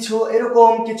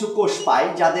এরকম কিছু কোষ পাই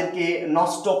যাদেরকে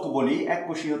নস্টক বলি। এক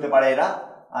কোষী হতে পারে এরা,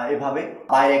 এভাবে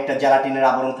বাইরে একটা জ্যালাটিনের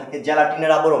আবরণ থাকে।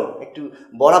 জ্যালাটিনের আবরণ একটু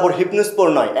বরাবর হিপনোস্পোর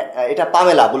নয়, এটা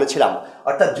পামেলা বলেছিলাম,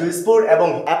 অর্থাৎ জুইস্পোর এবং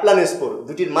অ্যাপ্লানোস্পোর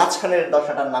দুটির মাঝখানের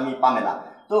দশাটার নামই পামেলা।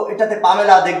 তো এটাতে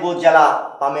পামেলা দেখবো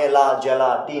পামেলা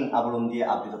জ্যালাটিন আবরণ দিয়ে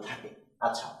আবৃত থাকে।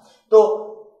 আচ্ছা, তো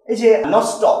এই যে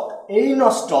নস্টক, এই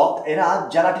নস্টক এরা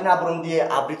জ্যালাটিন আবরণ দিয়ে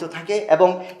আবৃত থাকে এবং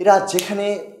এরা যেখানে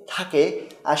থাকে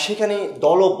সেখানে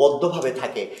দলবদ্ধভাবে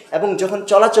থাকে এবং যখন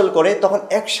চলাচল করে তখন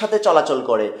একসাথে চলাচল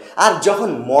করে, আর যখন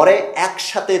মরে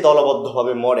একসাথে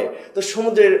দলবদ্ধভাবে মরে। তো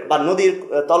সমুদ্রের বা নদীর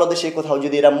তলদেশে কোথাও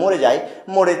যদি এরা মরে যায়,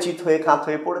 মরে চিত হয়ে কাঁত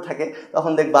হয়ে পড়ে থাকে,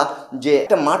 তখন দেখবা যে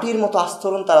একটা মাটির মতো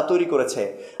আস্তরণ তারা তৈরি করেছে।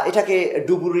 এটাকে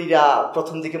ডুবুরিরা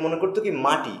প্রথম দিকে মনে করতো কি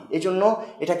মাটি, এজন্য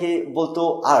এটাকে বলতো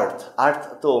আর্থ। আর্থ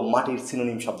তো মাটির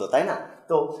সিনোনিম শব্দ, তাই না?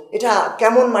 তো এটা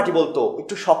কেমন মাটি বলতো?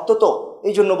 একটু শক্ত, তো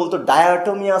এই জন্য বলতো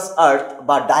ডায়াটমিয়াস আর্থ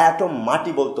বা ডায়াটম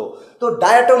মাটি বলতো। তো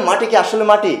ডায়াটম মাটি কি আসলে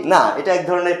মাটি? না, এটা এক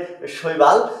ধরনের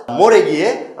শৈবাল মরে গিয়ে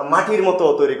মাটির মতো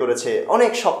তৈরি করেছে,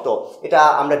 অনেক শক্ত। এটা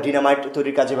আমরা ডিনামাইট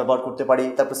তৈরির কাজে ব্যবহার করতে পারি।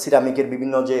 তারপর সিরামিকের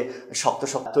বিভিন্ন যে শক্ত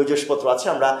শক্ত তৈজসপত্র আছে,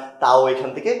 আমরা তাও এখান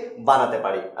থেকে বানাতে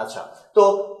পারি। আচ্ছা, তো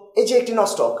এই যে একটি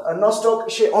নস্টক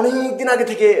সে অনেক দিন আগে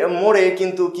থেকে মরে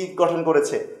কিন্তু কি গঠন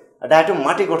করেছে? ডায়াটম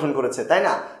মাটি গঠন করেছে, তাই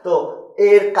না? তো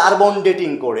এর কার্বন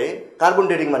ডেটিং করে, কার্বন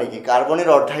ডেটিং মানে কি, কার্বনের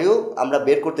অর্ধায়ু আমরা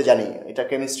বের করতে জানি, এটা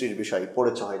কেমিস্ট্রির বিষয়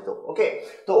পড়েছো হয়তো, ওকে?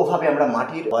 তো ওভাবে আমরা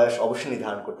মাটির বয়স অবশ্যই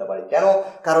নির্ধারণ করতে পারি। কেন?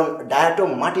 কারণ ডায়াটম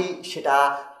মাটি সেটা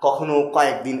কখনো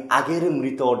কয়েকদিন আগের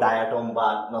মৃত ডায়াটম বা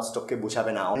নষ্টককে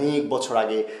বোঝাবে না, অনেক বছর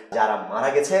আগে যারা মারা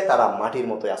গেছে তারা মাটির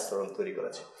মতো আস্তরণ তৈরি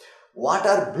করেছে।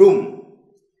 ওয়াটার ব্লুম,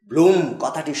 ব্লুম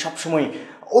কথাটি সবসময়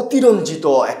অতিরঞ্জিত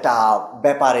একটা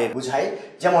ব্যাপারে বোঝায়,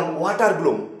 যেমন ওয়াটার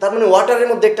ব্লুম, তার মানে ওয়াটারের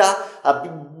মধ্যে একটা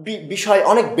বিষয়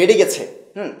অনেক বেড়ে গেছে।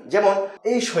 যেমন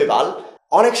এই শৈবাল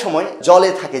অনেক সময় জলে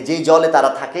থাকে, যেই জলে তারা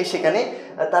থাকে সেখানে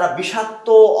তারা বিষাক্ত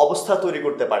অবস্থা তৈরি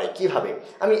করতে পারে। কিভাবে?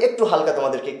 আমি একটু হালকা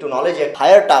তোমাদেরকে একটু নলেজ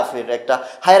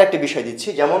হায়ার একটা বিষয় দিচ্ছি।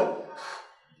 যেমন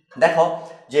দেখো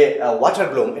যে ওয়াটার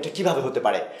ব্লুম এটা কিভাবে হতে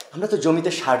পারে। আমরা তো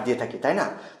জমিতে সার দিয়ে থাকি, তাই না?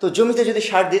 তো জমিতে যদি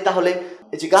সার দিই তাহলে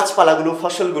এই যে গাছপালাগুলো,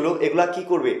 ফসলগুলো, এগুলা কি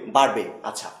করবে? বাড়বে।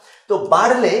 আচ্ছা, তো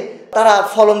বাড়লে তারা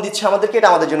ফলন দিচ্ছে আমাদেরকে, এটা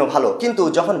আমাদের জন্য ভালো। কিন্তু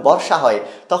যখন বর্ষা হয়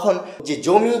তখন যে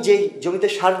জমিতে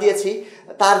সার দিয়েছি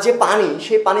তার যে পানি,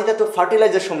 সেই পানিতে তো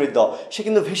ফার্টিলাইজার সমৃদ্ধ, সে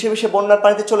কিন্তু ভেসে ভেসে বন্যার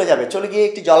পানিতে চলে যাবে, চলে গিয়ে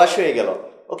একটি জলাশয়ে গেল,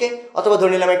 ওকে? অথবা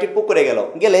ধরে নিলাম একটি পুকুরে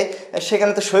গেলে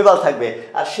সেখানে তো শৈবাল থাকবে,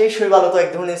 আর সেই শৈবালও তো এক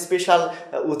ধরনের স্পেশাল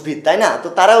উদ্ভিদ, তাই না? তো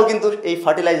তারাও কিন্তু এই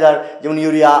ফার্টিলাইজার যেমন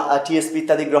ইউরিয়া, টিএসপি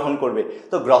ইত্যাদি গ্রহণ করবে।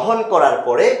 তো গ্রহণ করার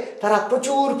পরে তারা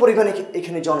প্রচুর পরিমাণে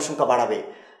এখানে জনসংখ্যা বাড়াবে।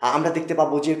 আমরা দেখতে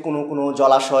পাবো যে কোনো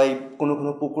জলাশয়, কোনো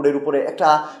পুকুরের উপরে একটা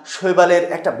শৈবালের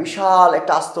একটা বিশাল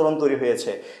একটা আস্তরণ তৈরি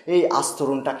হয়েছে। এই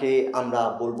আস্তরণটাকে আমরা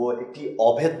বলবো একটি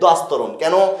অভেদ্য আস্তরণ।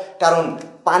 কেন? কারণ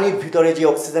পানির ভিতরে যে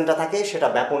অক্সিজেনটা থাকে সেটা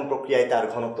ব্যাপন প্রক্রিয়ায় তার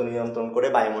ঘনত্ব নিয়ন্ত্রণ করে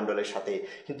বায়ুমণ্ডলের সাথে,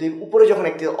 কিন্তু উপরে যখন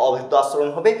একটি অভেদ্য আস্তরণ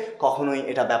হবে কখনোই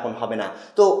এটা ব্যাপন হবে না।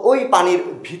 তো ওই পানির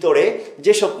ভিতরে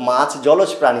যেসব মাছ,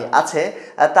 জলজ প্রাণী আছে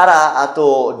তারা তো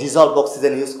ডিজলভ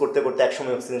অক্সিজেন ইউজ করতে করতে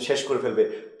একসময় অক্সিজেন শেষ করে ফেলবে,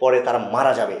 পরে তারা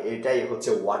মারা যাবে। এটাই হচ্ছে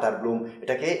ওয়াটার ব্লুম।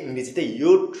 এটাকে ইংরেজিতে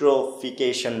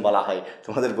ইউট্রোফিকেশন বলা হয়।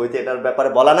 তোমাদের বইতে এটার ব্যাপারে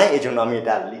বলা নাই, এই জন্য আমি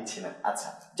এটা আর লিখছি না। আচ্ছা,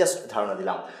 জাস্ট ধারণা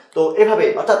দিলাম। তো এভাবে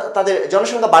অর্থাৎ তাদের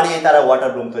জনসংখ্যা বাড়িয়ে তারা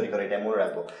ওয়াটার ব্লুম তৈরি করে, এটা মনে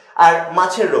রাখবো। আর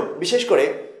মাছের রোগ, বিশেষ করে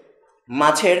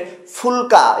মাছের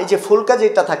ফুলকা, এই যে ফুলকা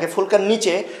যেটা থাকে, ফুলকার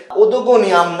নিচে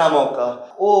ওদোগোনিয়াম নামক,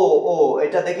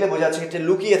 এটা দেখলে বোঝা যাচ্ছে এটা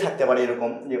লুকিয়ে থাকতে পারে,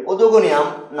 এরকম যে ওদোগোনিয়াম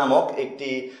নামক একটি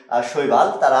শৈবাল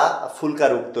তারা ফুলকা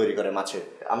রোগ তৈরি করে মাছের।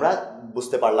 আমরা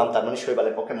বুঝতে পারলাম তার মানে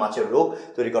শৈবালের পক্ষে মাছের রোগ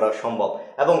তৈরি করা সম্ভব।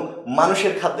 এবং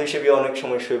মানুষের খাদ্য হিসেবে অনেক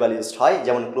সময় শৈবাল ইউজড হয়,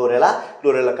 যেমন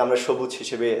ক্লোরেলাকে আমরা সবুজ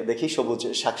হিসেবে দেখি, সবুজ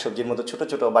শাকসবজির মতো ছোট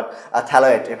ছোট বা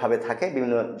থ্যালয়েড এভাবে থাকে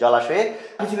বিভিন্ন জলাশয়ে।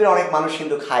 পৃথিবীর অনেক মানুষ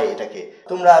কিন্তু খায় এটাকে,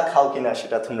 তোমরা খাও কিনা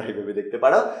সেটা তোমরা এইভাবে দেখতে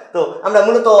পারো। তো আমরা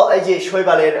মূলত এই যে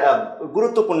শৈবালের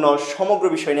গুরুত্বপূর্ণ সমগ্র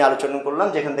বিষয় নিয়ে আলোচনা করলাম,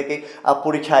 যেখান থেকে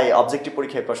পরীক্ষায়, অবজেক্টিভ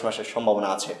পরীক্ষায় প্রশ্ন আসার সম্ভাবনা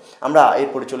আছে। আমরা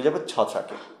এরপরে চলে যাব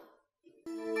ছকে।